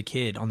Stars as a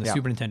kid on the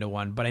Super Nintendo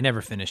one, but I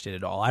never finished it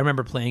at all. I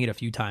remember playing it a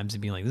few times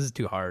and being like, "This is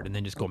too hard," and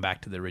then just going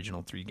back to the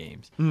original 3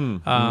 games.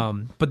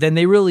 But then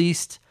they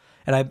released,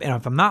 and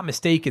if I'm not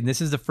mistaken, this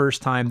is the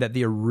first time that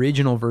the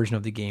original version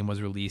of the game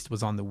was released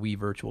was on the Wii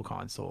Virtual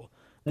Console.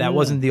 That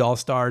wasn't the All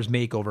Stars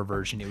makeover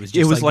version. It was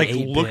just like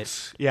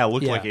 8-bit.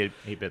 looked like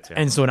 8 bits. Yeah.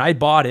 And so when I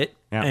bought it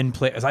and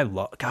played, as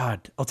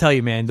God, I'll tell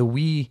you, man, the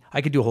Wii. I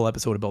could do a whole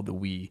episode about the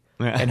Wii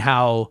and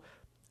how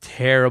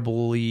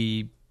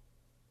terribly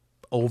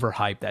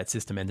overhyped that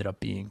system ended up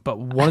being. But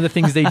one of the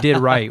things they did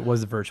right was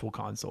the Virtual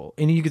Console,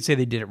 and you could say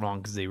they did it wrong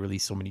because they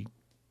released so many.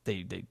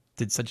 They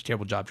did such a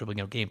terrible job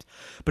dribbling out games,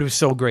 but it was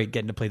so great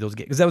getting to play those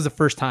games because that was the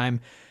first time,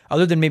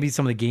 other than maybe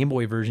some of the Game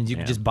Boy versions, you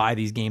could just buy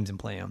these games and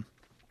play them.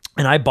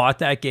 And I bought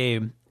that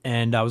game,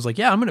 and I was like,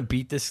 "Yeah, I'm gonna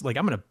beat this. Like,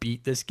 I'm gonna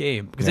beat this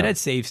game because it had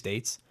save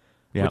states,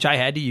 which I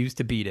had to use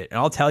to beat it." And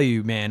I'll tell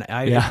you, man,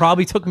 it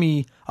probably took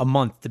me a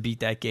month to beat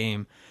that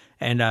game.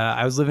 And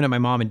I was living at my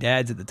mom and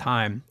dad's at the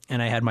time,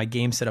 and I had my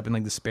game set up in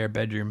like the spare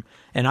bedroom.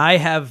 And I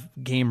have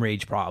game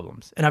rage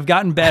problems, and I've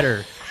gotten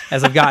better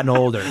as I've gotten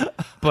older.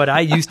 But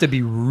I used to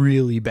be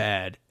really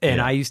bad,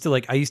 and I used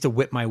to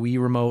whip my Wii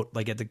remote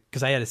like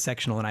because I had a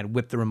sectional, and I'd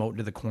whip the remote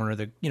into the corner,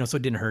 so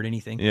it didn't hurt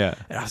anything. Yeah,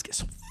 and I was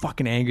getting so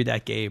fucking angry at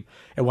that game.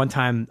 At one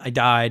time, I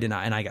died, and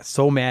I got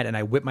so mad, and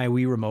I whipped my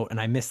Wii remote, and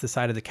I missed the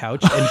side of the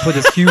couch and put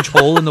this huge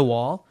hole in the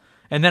wall.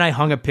 And then I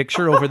hung a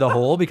picture over the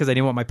hole because I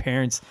didn't want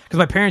because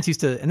my parents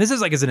used to, and this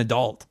is like as an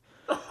adult,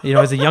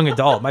 as a young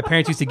adult, my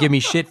parents used to give me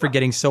shit for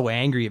getting so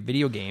angry at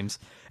video games.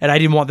 And I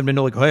didn't want them to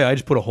know, like, "Hey, I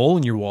just put a hole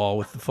in your wall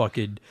with the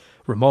fucking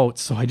remote."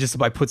 So I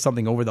put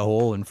something over the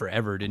hole and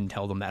forever didn't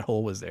tell them that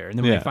hole was there. And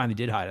then when they finally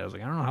did hide it, I was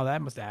like, "I don't know how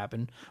that must have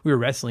happened. We were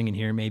wrestling in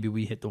here. Maybe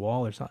we hit the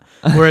wall or something."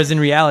 Whereas in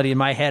reality, in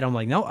my head, I'm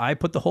like, "No, I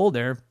put the hole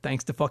there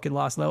thanks to fucking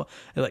Lost Level."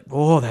 They're like,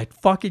 "Oh, that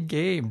fucking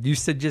game. You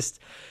said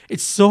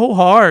it's so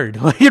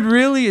hard." Like, it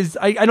really is.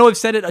 I know I've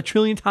said it a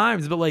trillion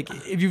times, but like,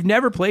 if you've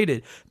never played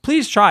it,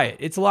 please try it.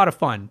 It's a lot of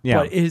fun,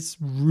 but it's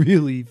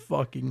really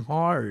fucking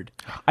hard.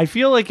 I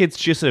feel like it's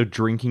just a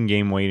drinking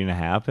game waiting to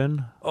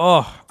happen.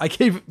 Oh, I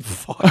can't.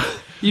 Fuck.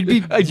 You'd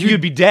be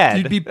dead.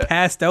 You'd be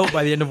passed out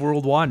by the end of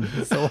World 1.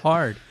 It's so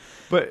hard.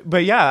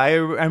 But yeah, I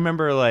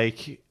remember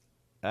like.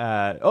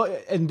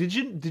 And did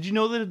you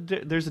know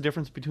that there's a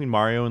difference between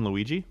Mario and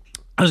Luigi?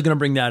 I was gonna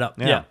bring that up.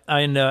 Yeah.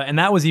 And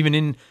that was even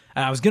in.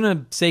 I was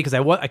gonna say because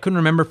I couldn't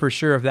remember for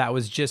sure if that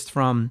was just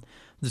from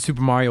the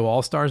Super Mario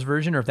All Stars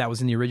version or if that was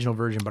in the original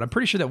version, but I'm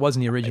pretty sure that was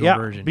in the original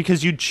version.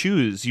 Because you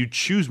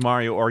choose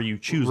Mario or you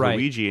choose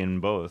Luigi in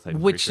both.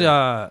 Which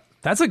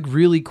that's a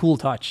really cool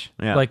touch.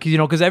 Yeah. Like,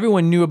 because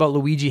everyone knew about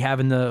Luigi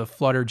having the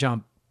flutter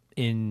jump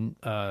in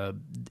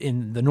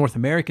the North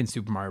American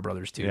Super Mario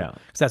Brothers too. Yeah.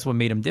 Because that's what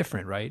made him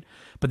different, right?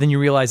 But then you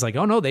realize like,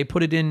 oh no, they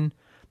put it in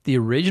the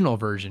original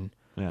version.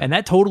 Yeah. And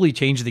that totally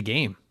changed the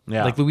game.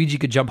 Yeah. Like Luigi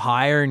could jump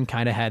higher and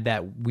kind of had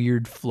that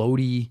weird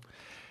floaty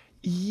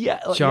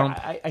jump.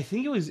 Yeah, I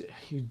think it was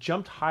he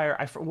jumped higher.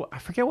 I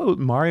forget what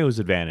Mario's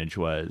advantage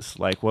was.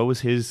 Like, what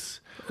was his?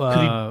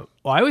 Well,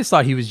 I always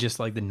thought he was just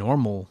like the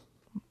normal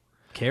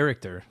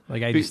character.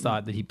 Like, I just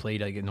thought that he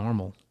played like a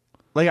normal.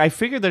 Like, I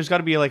figured there's got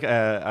to be like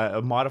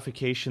a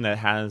modification that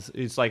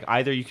it's like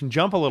either you can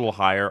jump a little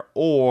higher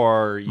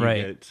or you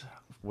get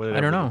whatever.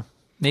 I don't know.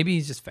 Maybe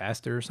he's just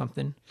faster or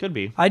something. Could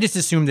be. I just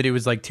assumed that it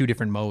was like 2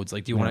 different modes.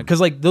 Like, do you want to?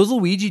 Because like those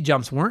Luigi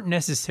jumps weren't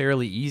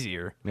necessarily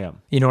easier. Yeah.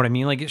 You know what I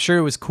mean? Like, sure,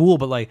 it was cool,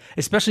 but like,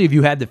 especially if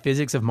you had the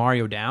physics of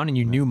Mario down and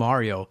you knew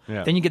Mario,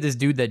 then you get this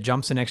dude that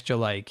jumps an extra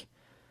like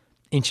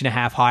 1.5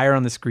 inches higher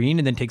on the screen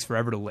and then takes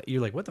forever to.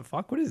 You're like, what the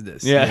fuck? What is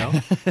this?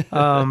 Yeah. You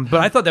know?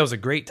 But I thought that was a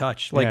great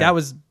touch. Like that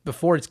was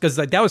before it's because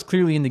like that was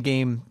clearly in the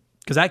game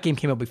because that game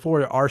came out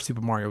before our Super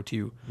Mario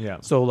 2. Yeah.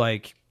 So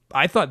like.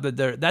 I thought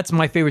that that's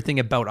my favorite thing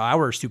about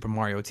our Super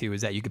Mario 2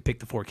 is that you could pick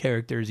the 4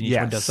 characters and each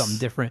one does something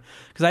different.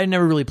 Because I had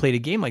never really played a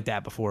game like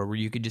that before where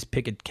you could just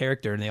pick a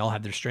character and they all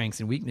have their strengths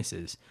and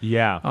weaknesses.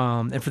 Yeah.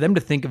 And for them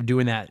to think of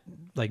doing that,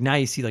 like now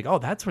you see like, oh,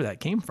 that's where that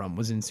came from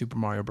was in Super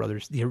Mario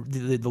Brothers,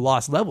 the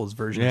Lost Levels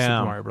version of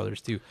Super Mario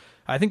Brothers 2.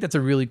 I think that's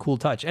a really cool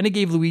touch. And it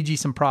gave Luigi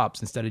some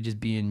props instead of just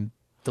being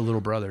the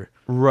little brother.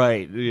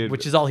 Right.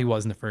 Which is all he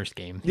was in the first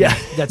game. Yeah.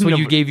 That's what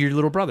you gave your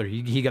little brother.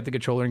 He got the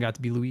controller and got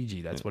to be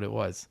Luigi. That's what it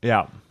was.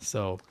 Yeah.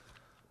 So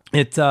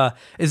it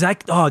is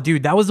that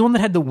dude, that was the one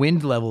that had the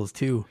wind levels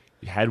too.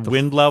 You had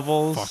wind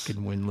levels.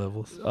 Fucking wind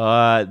levels.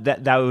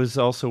 That was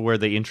also where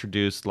they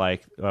introduced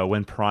like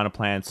when piranha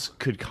plants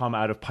could come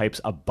out of pipes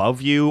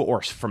above you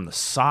or from the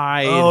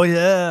side. Oh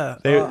yeah.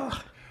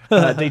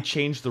 They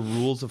changed the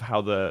rules of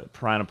how the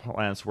piranha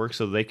plants work,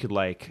 so they could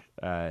like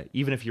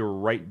even if you were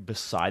right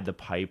beside the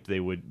pipe,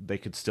 they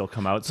could still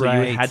come out. So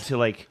you had to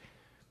like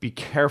be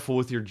careful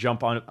with your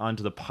jump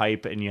onto the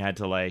pipe, and you had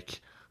to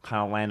like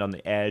kind of land on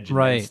the edge and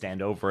then Right.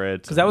 stand over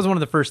it. Because that was one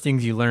of the first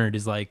things you learned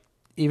is like,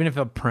 even if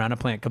a piranha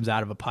plant comes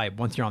out of a pipe,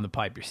 once you're on the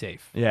pipe, you're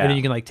safe. Yeah. And then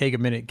you can like take a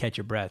minute and catch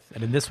your breath.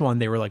 And in this one,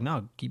 they were like,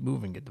 no, keep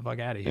moving. Get the fuck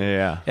out of here.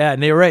 Yeah. Yeah.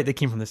 And they were right. They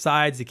came from the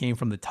sides. They came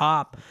from the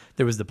top.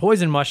 There was the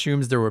poison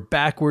mushrooms. There were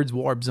backwards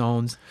warp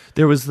zones.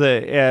 There was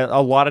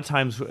a lot of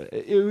times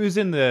it was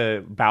in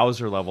the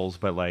Bowser levels,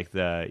 but like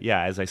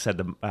as I said,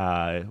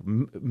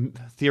 the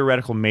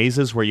theoretical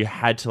mazes where you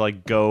had to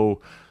like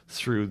go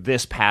through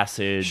this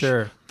passage.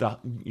 Sure.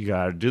 You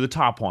got to do the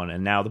top one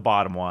and now the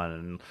bottom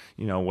one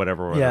and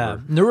whatever. Yeah.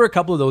 And there were a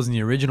couple of those in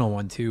the original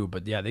one too,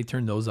 but yeah, they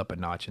turned those up a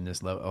notch in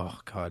this level. Oh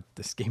God,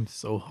 this game's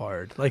so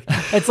hard. Like,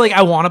 it's like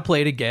I want to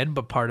play it again,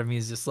 but part of me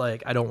is just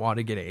like, I don't want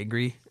to get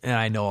angry, and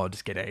I know I'll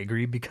just get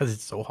angry because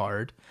it's so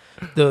hard.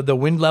 The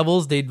wind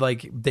levels, the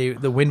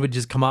wind would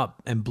just come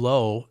up and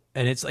blow,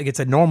 and it's like,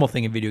 it's a normal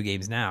thing in video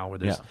games now where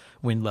there's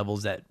wind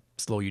levels that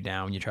slow you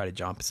down when you try to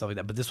jump and stuff like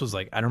that. But this was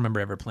like, I don't remember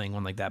ever playing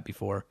one like that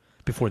before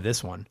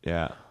this one.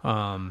 Yeah.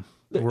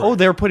 They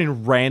were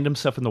putting random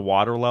stuff in the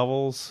water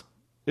levels.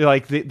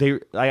 Like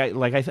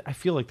I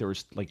feel like there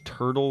was like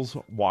turtles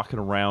walking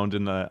around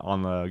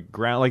on the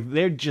ground. Like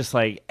they're just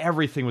like,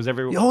 everything was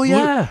everywhere. Oh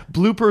yeah.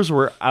 Bloopers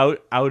were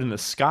out in the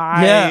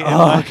sky. Yeah. And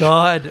Oh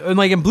God. And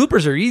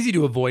bloopers are easy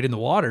to avoid in the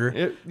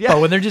water.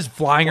 But when they're just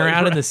flying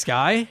around in the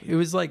sky, it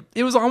was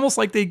almost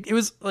like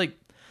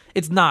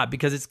it's not,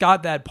 because it's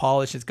got that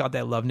polish, it's got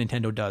that love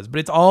Nintendo does,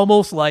 but it's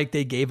almost like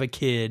they gave a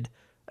kid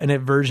a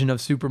version of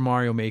Super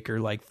Mario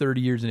Maker like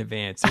 30 years in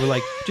advance. They were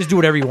like, just do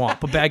whatever you want,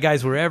 put bad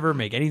guys wherever,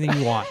 make anything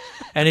you want.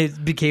 And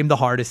it became the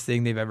hardest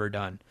thing they've ever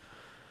done.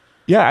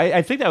 Yeah,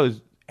 I think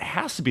it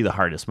has to be the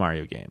hardest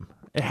Mario game.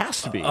 It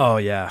has to be. Oh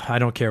yeah, I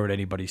don't care what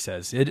anybody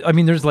says. There's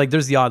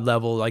the odd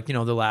level, like the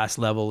last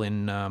level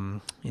in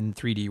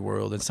 3D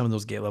World, and some of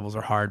those gate levels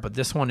are hard, but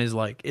this one is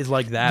like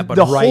that. But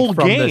the right whole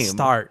from game. the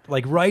start,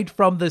 right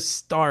from the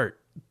start,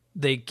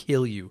 they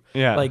kill you.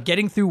 Yeah, like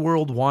getting through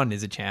World 1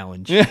 is a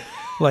challenge. Yeah.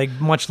 Like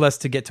much less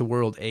to get to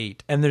World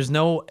 8. And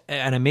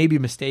and I may be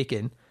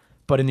mistaken,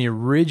 but in the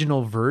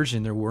original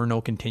version there were no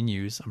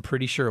continues. I'm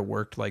pretty sure it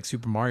worked like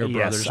Super Mario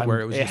Brothers, where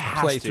it was just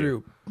play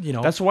through.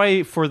 That's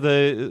why for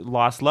the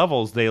lost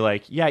levels,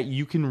 they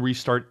you can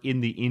restart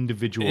in the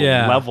individual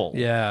level.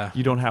 Yeah,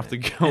 you don't have to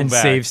go and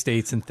back. save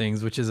states and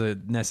things, which is a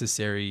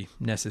necessary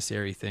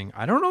thing.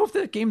 I don't know if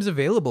that game's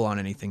available on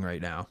anything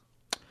right now.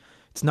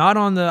 It's not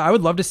on the. I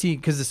would love to see,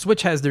 because the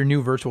Switch has their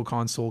new Virtual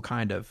Console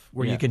kind of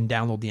where you can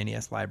download the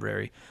NES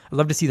library. I'd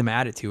love to see them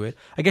add it to it.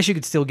 I guess you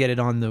could still get it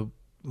on the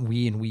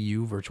Wii and Wii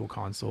U Virtual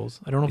Consoles.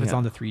 I don't know if it's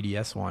on the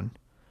 3DS one.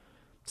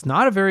 It's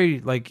not a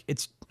very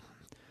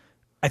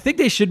I think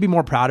they should be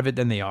more proud of it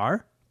than they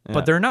are,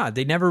 but they're not.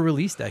 They never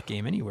released that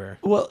game anywhere.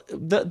 Well,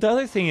 the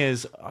other thing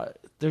is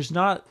there's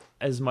not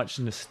as much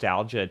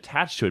nostalgia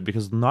attached to it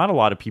because not a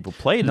lot of people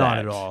played that. Not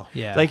at all.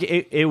 Yeah. Like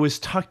it was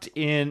tucked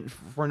in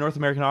for a North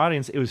American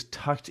audience. It was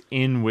tucked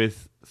in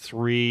with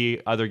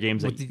 3 other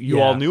games that you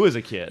all knew as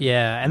a kid.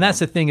 Yeah, and that's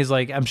the thing is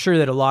I'm sure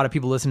that a lot of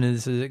people listening to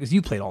this, because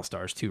you played All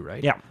Stars too,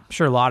 right? Yeah. I'm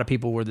sure a lot of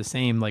people were the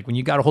same. Like when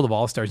you got a hold of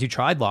All Stars, you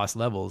tried Lost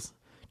Levels,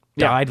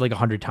 died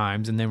 100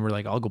 times, and then we're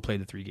like, I'll go play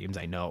the 3 games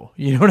I know.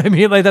 You know what I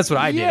mean? Like that's what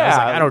I did. I was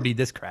like, I don't need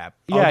this crap.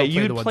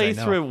 You'd play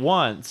through it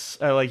once.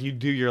 You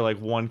do your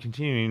one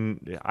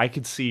continuing. I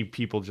could see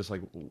people just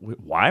like,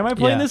 why am I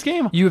playing this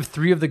game? You have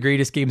 3 of the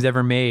greatest games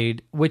ever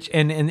made, which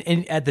and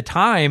at the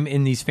time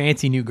in these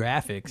fancy new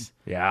graphics.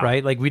 Yeah.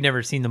 Right? Like we'd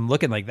never seen them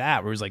looking like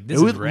that. Where it was like,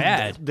 this is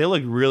rad. They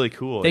look really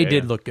cool. They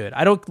did look good.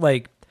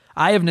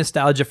 I have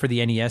nostalgia for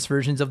the NES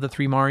versions of the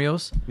 3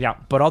 Marios. Yeah.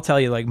 But I'll tell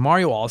you,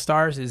 Mario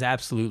All-Stars is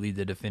absolutely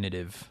the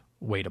definitive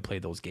way to play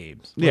those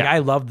games. Yeah. I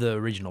love the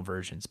original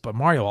versions, but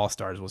Mario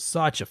All-Stars was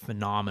such a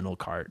phenomenal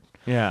cart.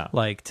 Yeah.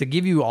 To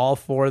give you all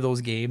 4 of those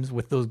games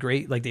with those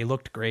great, they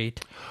looked great.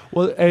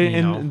 Well,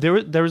 and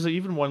there was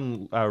even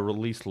one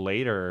released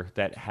later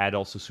that had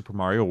also Super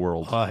Mario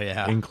World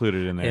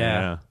included in there.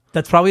 Yeah.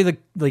 That's probably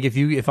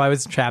if I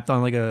was trapped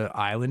on a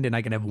island and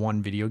I could have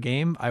one video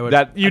game, I would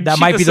that cheat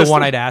might be the the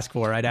one system. I'd ask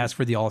for. I'd ask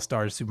for the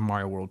All-Stars Super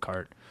Mario World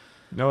cart.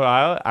 No,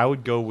 I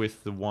would go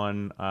with the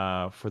one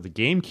for the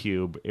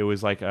GameCube. It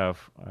was it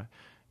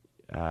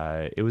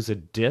was a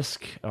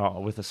disc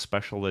with a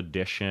special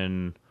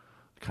edition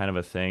kind of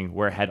a thing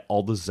where it had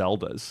all the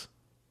Zeldas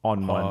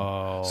on one.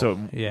 Oh, so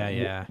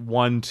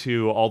 1,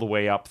 2, all the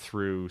way up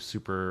through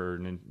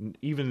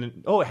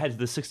it had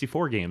the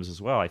 64 games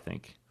as well, I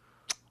think.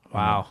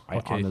 Wow.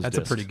 Okay, that's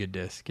discs. a pretty good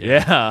disc.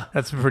 Yeah.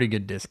 That's a pretty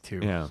good disc too.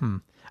 Yeah.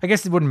 I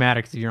guess it wouldn't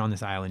matter because you're on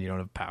this island, you don't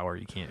have power,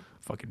 you can't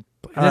fucking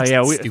play.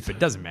 That's stupid.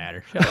 Doesn't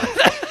matter. Shut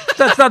up.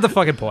 That's not the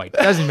fucking point.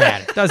 Doesn't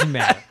matter.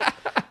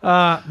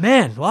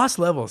 Man, Lost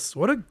Levels.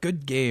 What a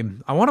good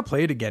game. I want to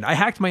play it again. I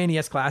hacked my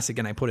NES Classic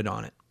and I put it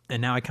on it, and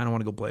now I kind of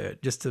want to go play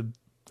it.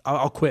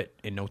 I'll quit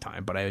in no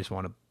time, but I just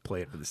want to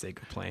play it for the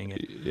sake of playing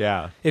it.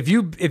 Yeah. If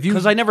you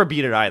Because I never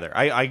beat it either.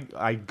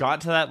 I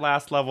got to that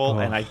last level, Oh.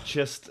 and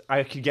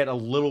I could get a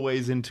little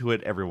ways into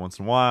it every once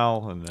in a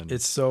while, and then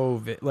it's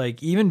so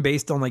like even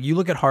based on like you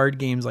look at hard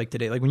games like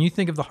today, like when you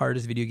think of the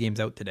hardest video games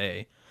out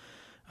today,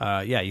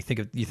 you think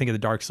of the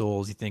Dark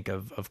Souls, you think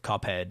of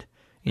Cuphead.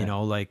 You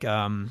know, like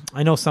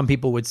I know some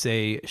people would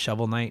say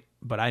Shovel Knight,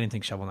 but I didn't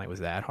think Shovel Knight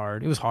was that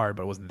hard. It was hard,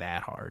 but it wasn't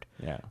that hard.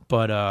 yeah.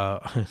 But I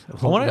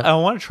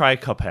want to try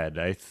Cuphead.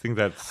 I think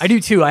that's I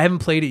do too. I haven't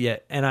played it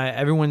yet, and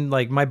everyone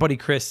like my buddy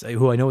Chris,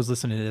 who I know is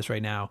listening to this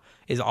right now,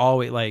 is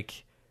always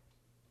like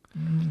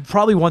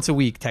probably once a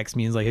week texts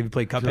me and is like, "Have you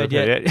played Cuphead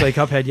yet?" Play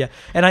Cuphead yet?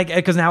 And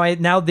because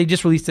now they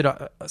just released it.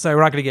 Sorry,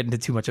 we're not going to get into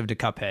too much of the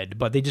Cuphead,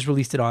 but they just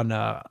released it on.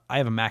 I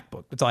have a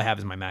MacBook. That's all I have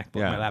is my MacBook,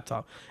 my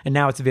laptop, and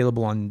now it's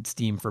available on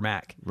Steam for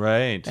Mac.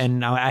 right. And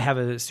now I have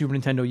a Super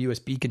Nintendo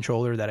USB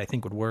controller that I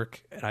think would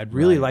work, and I'd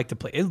really like to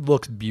play. It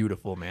looks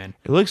beautiful, man.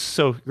 It looks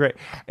so great.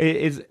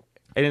 It's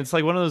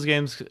like one of those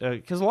games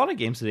because a lot of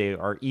games today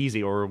are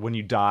easy, or when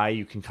you die,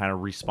 you can kind of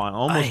respawn.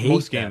 Almost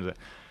most games.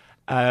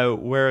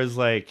 Whereas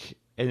like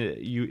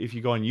if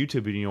you go on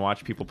YouTube and you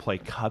watch people play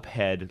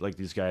Cuphead, like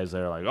these guys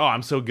that are like, "Oh,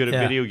 I'm so good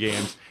at video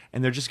games,"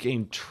 and they're just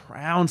getting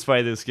trounced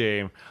by this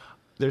game.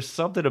 There's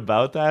something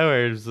about that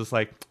where it's just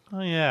like,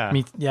 oh yeah,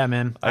 Yeah,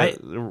 man.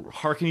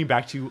 harkening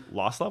back to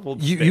Lost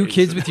Levels. You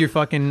kids with your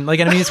fucking like,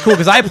 and I mean, it's cool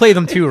because I play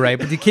them too, right?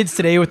 But the kids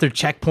today with their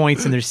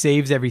checkpoints and their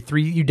saves every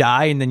 3, you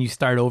die and then you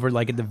start over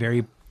like at the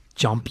very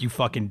jump you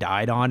fucking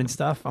died on and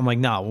stuff. I'm like,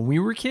 no, when we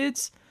were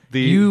kids,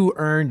 you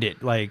earned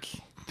it. Like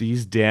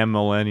these damn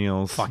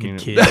millennials, fucking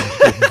kids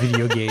with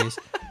video games.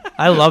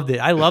 I loved it.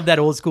 I love that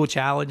old school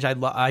challenge. I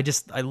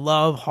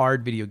love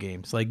hard video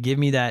games. Like, give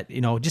me that.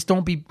 Just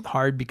don't be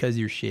hard because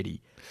you're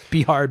shitty.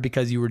 Be hard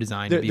because you were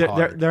designed to be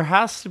hard. There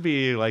has to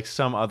be like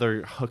some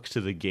other hook to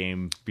the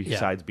game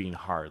besides being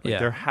hard. Like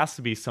there has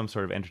to be some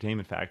sort of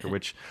entertainment factor,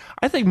 which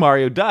I think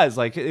Mario does.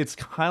 Like it's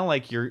kind of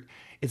like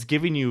it's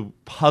giving you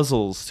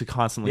puzzles to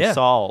constantly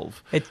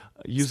solve.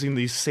 Using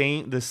these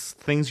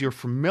things you're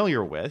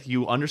familiar with,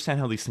 you understand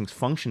how these things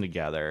function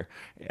together.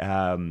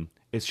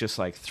 It's just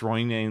like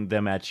throwing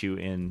them at you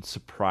in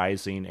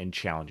surprising and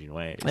challenging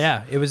ways.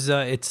 Yeah, it was.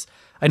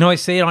 I know I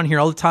say it on here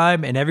all the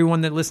time, and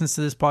everyone that listens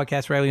to this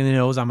podcast regularly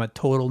knows I'm a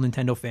total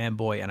Nintendo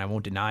fanboy, and I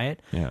won't deny it.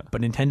 Yeah.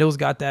 But Nintendo's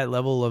got that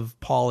level of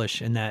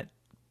polish and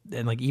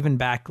like even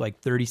back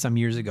like 30 some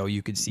years ago,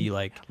 you could see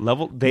like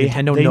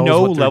Nintendo knows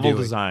know what they're level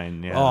doing.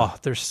 design. Yeah. Oh,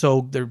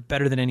 they're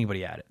better than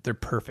anybody at it. They're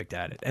perfect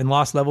at it. And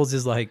Lost Levels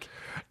is like,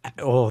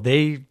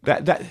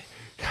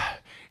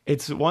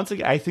 It's once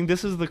again, I think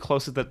this is the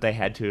closest that they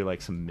had to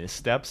like some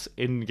missteps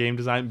in game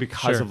design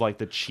because of like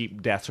the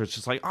cheap deaths. Where it's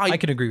just like, I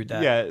can agree with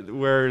that. Yeah,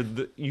 where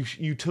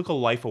you took a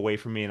life away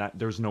from me, and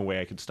there's no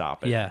way I could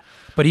stop it. Yeah,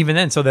 but even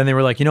then, so then they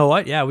were like, you know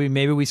what? Yeah,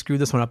 maybe we screwed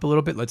this one up a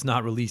little bit. Let's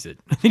not release it.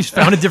 They just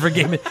found a different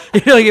game.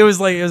 It was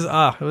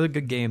a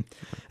good game.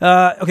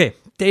 Okay,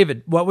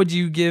 David, what would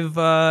you give?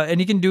 And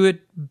you can do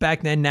it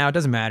back then. Now it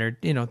doesn't matter.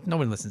 No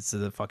one listens to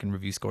the fucking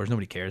review scores.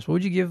 Nobody cares. What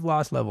would you give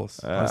Lost Levels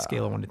on a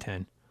scale of 1 to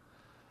 10?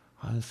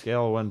 On a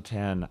scale of 1 to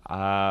 10,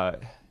 I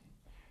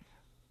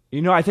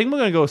think we're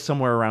gonna go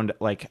somewhere around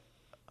like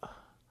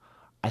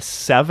a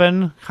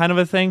 7 kind of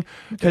a thing,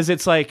 because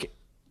it's like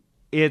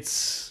they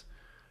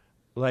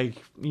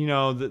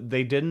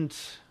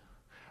didn't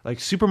like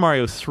Super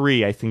Mario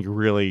 3. I think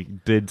really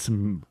did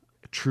some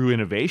true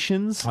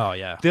innovations. Oh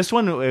yeah, this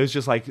one it was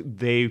just like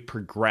they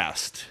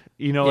progressed.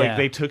 Like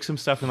they took some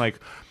stuff and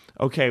like,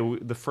 okay,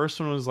 the first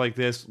one was like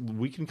this.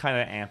 We can kind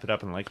of amp it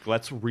up and like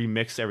let's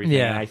remix everything.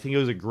 Yeah. And I think it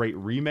was a great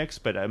remix,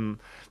 but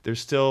there's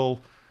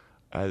still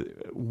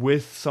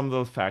with some of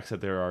the facts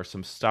that there are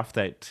some stuff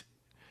that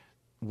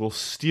will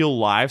steal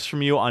lives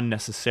from you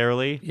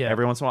unnecessarily. Yeah.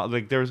 Every once in a while,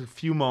 like there's a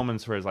few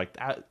moments where it's like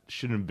that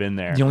shouldn't have been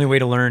there. the only way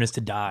to learn is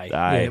to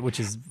die. Which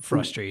is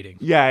frustrating.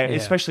 Yeah,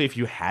 especially if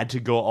you had to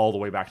go all the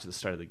way back to the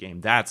start of the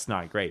game. That's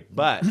not great,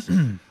 but.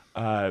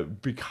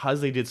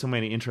 Because they did so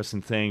many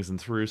interesting things and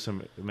threw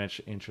some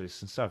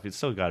interesting stuff, it's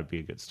still got to be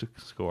a good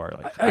score.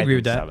 Like I agree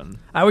with that. 7.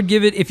 I would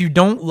give it, if you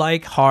don't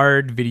like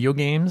hard video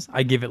games,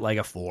 I give it like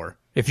a 4.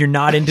 If you're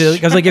not into,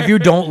 because like if you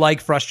don't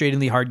like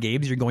frustratingly hard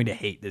games, you're going to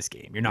hate this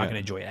game. You're not going to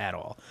enjoy it at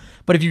all.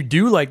 But if you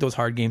do like those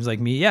hard games like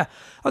me, I'll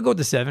go with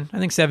the 7. I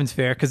think 7's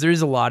fair because there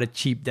is a lot of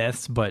cheap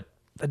deaths, but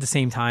at the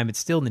same time, it's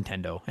still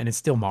Nintendo and it's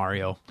still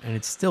Mario and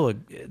it's still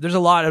there's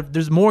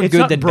more It's good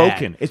not than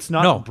broken. bad. It's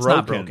not no, broken. It's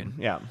not broken.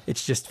 Yeah.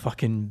 It's just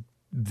fucking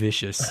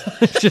vicious.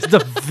 It's just a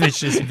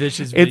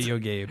vicious video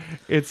game.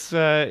 It's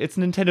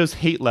Nintendo's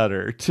hate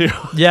letter too.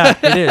 Yeah,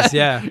 it is.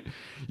 Yeah.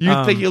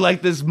 You think you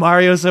like this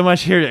Mario so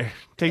much? Here,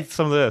 take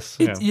some of this.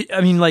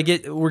 I mean, like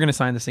we're gonna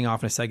sign this thing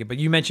off in a second, but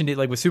you mentioned it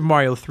like with Super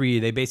Mario 3,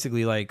 they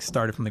basically like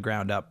started from the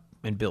ground up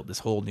and built this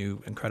whole new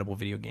incredible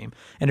video game.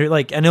 And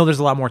I know there's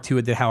a lot more to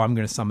it than how I'm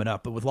going to sum it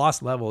up, but with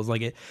Lost Levels,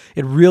 like it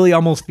really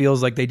almost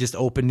feels like they just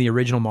opened the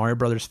original Mario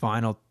Brothers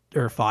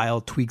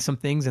file, tweaked some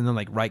things, and then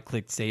like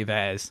right-clicked save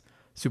as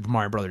Super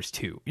Mario Brothers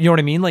 2. You know what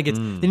I mean? Like they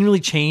didn't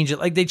really change it.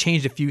 Like they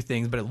changed a few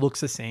things, but it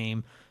looks the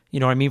same. You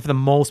know what I mean? For the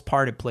most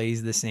part, it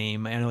plays the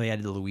same. I know they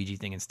added the Luigi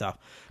thing and stuff,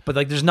 but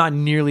like, there's not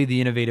nearly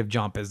the innovative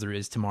jump as there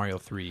is to Mario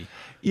 3.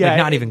 Yeah, like,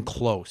 not even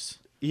close.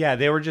 Yeah,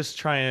 they were just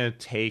trying to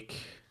take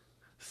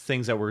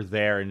things that were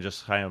there and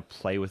just kind of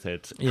play with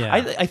it. Yeah.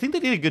 I think they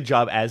did a good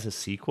job as a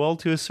sequel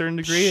to a certain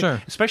degree.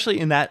 Sure. Especially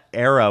in that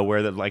era where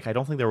I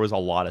don't think there was a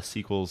lot of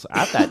sequels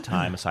at that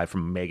time aside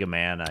from Mega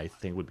Man, I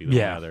think would be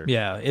the other.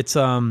 Yeah, it's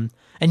and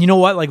you know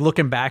what? Like,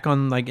 looking back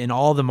on like in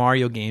all the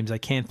Mario games, I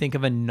can't think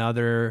of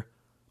another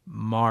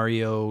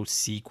Mario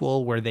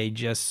sequel where they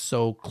just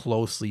so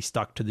closely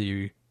stuck to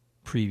the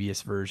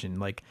previous version.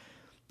 Like,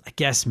 I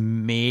guess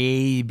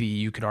maybe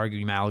you could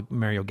argue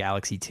Mario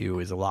Galaxy 2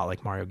 is a lot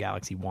like Mario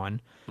Galaxy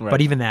 1. Right.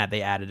 But even that,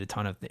 they added a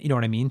ton of, you know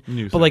what I mean?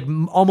 New But stuff. like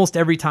almost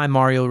every time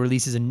Mario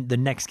releases, the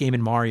next game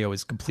in Mario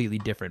is completely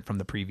different from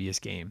the previous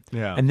game.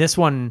 Yeah. And this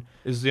one,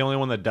 Is the only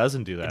one that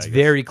doesn't do that. it's I guess.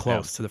 very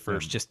close Yeah. to the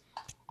first, just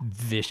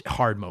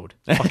hard mode.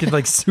 Fucking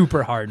like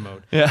super hard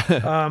mode.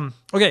 Yeah.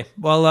 Okay,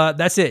 well,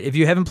 that's it. If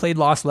you haven't played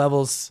Lost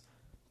Levels,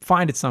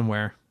 find it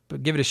somewhere,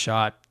 but give it a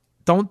shot.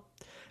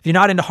 If you're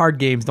not into hard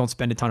games, don't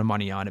spend a ton of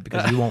money on it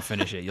because you won't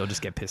finish it. You'll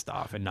just get pissed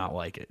off and not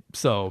like it.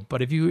 So,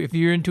 but if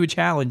you're into a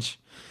challenge,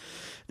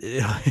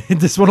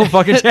 this one will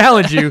fucking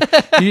challenge you.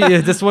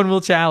 This one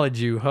will challenge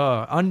you.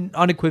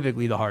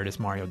 Unequivocally the hardest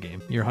Mario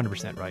game. You're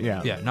 100% right.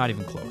 Yeah. Not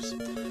even close.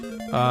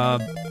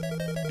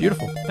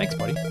 Beautiful. Thanks,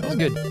 buddy. That was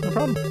good. No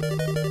problem.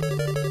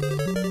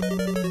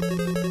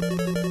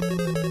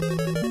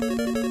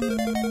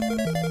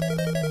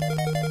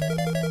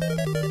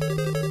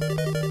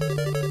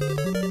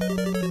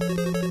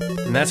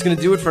 And that's going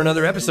to do it for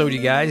another episode, you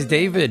guys.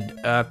 David,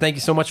 thank you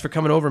so much for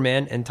coming over,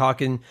 man, and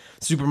talking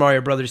Super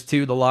Mario Brothers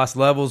 2, The Lost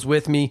Levels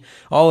with me.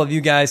 All of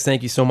you guys,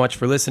 thank you so much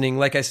for listening.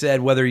 Like I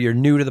said, whether you're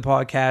new to the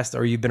podcast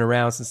or you've been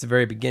around since the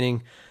very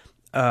beginning,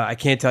 I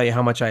can't tell you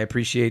how much I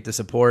appreciate the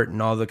support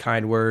and all the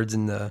kind words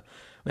and the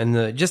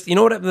just, you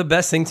know what, the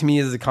best thing to me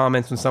is the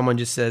comments when someone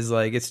just says,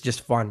 like, it's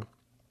just fun.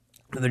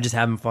 They're just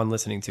having fun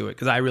listening to it,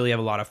 because I really have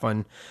a lot of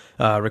fun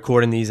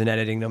recording these and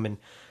editing them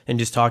and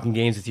just talking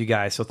games with you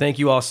guys. So thank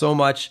you all so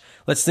much.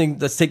 Let's take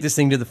this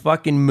thing to the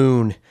fucking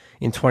moon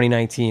in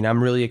 2019.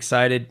 I'm really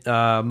excited.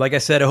 Like I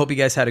said, I hope you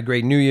guys had a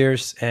great New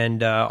Year's,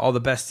 and all the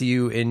best to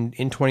you in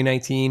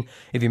 2019.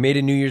 If you made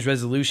a New Year's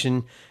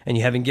resolution and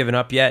you haven't given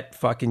up yet,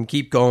 fucking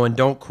keep going.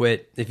 Don't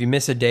quit. If you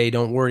miss a day,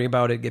 don't worry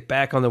about it. Get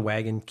back on the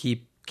wagon.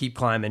 Keep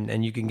climbing,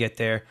 and you can get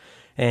there.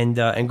 And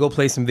go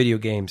play some video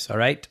games, all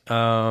right?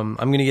 I'm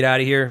going to get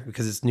out of here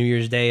because it's New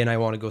Year's Day and I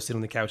want to go sit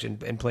on the couch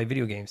and play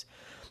video games,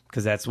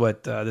 because that's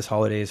what this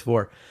holiday is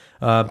for.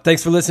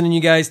 Thanks for listening,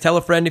 you guys. Tell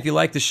a friend if you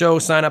like the show.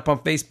 Sign up on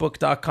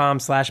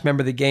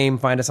Facebook.com/MemberTheGame.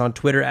 Find us on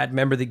Twitter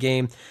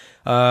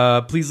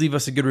 @MemberTheGame. Please leave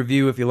us a good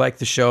review if you like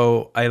the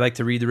show. I like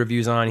to read the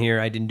reviews on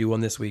here. I didn't do one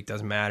this week.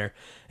 Doesn't matter.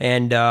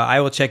 And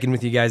I will check in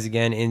with you guys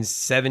again in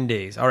 7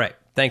 days. All right.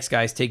 Thanks,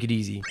 guys. Take it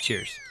easy.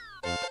 Cheers.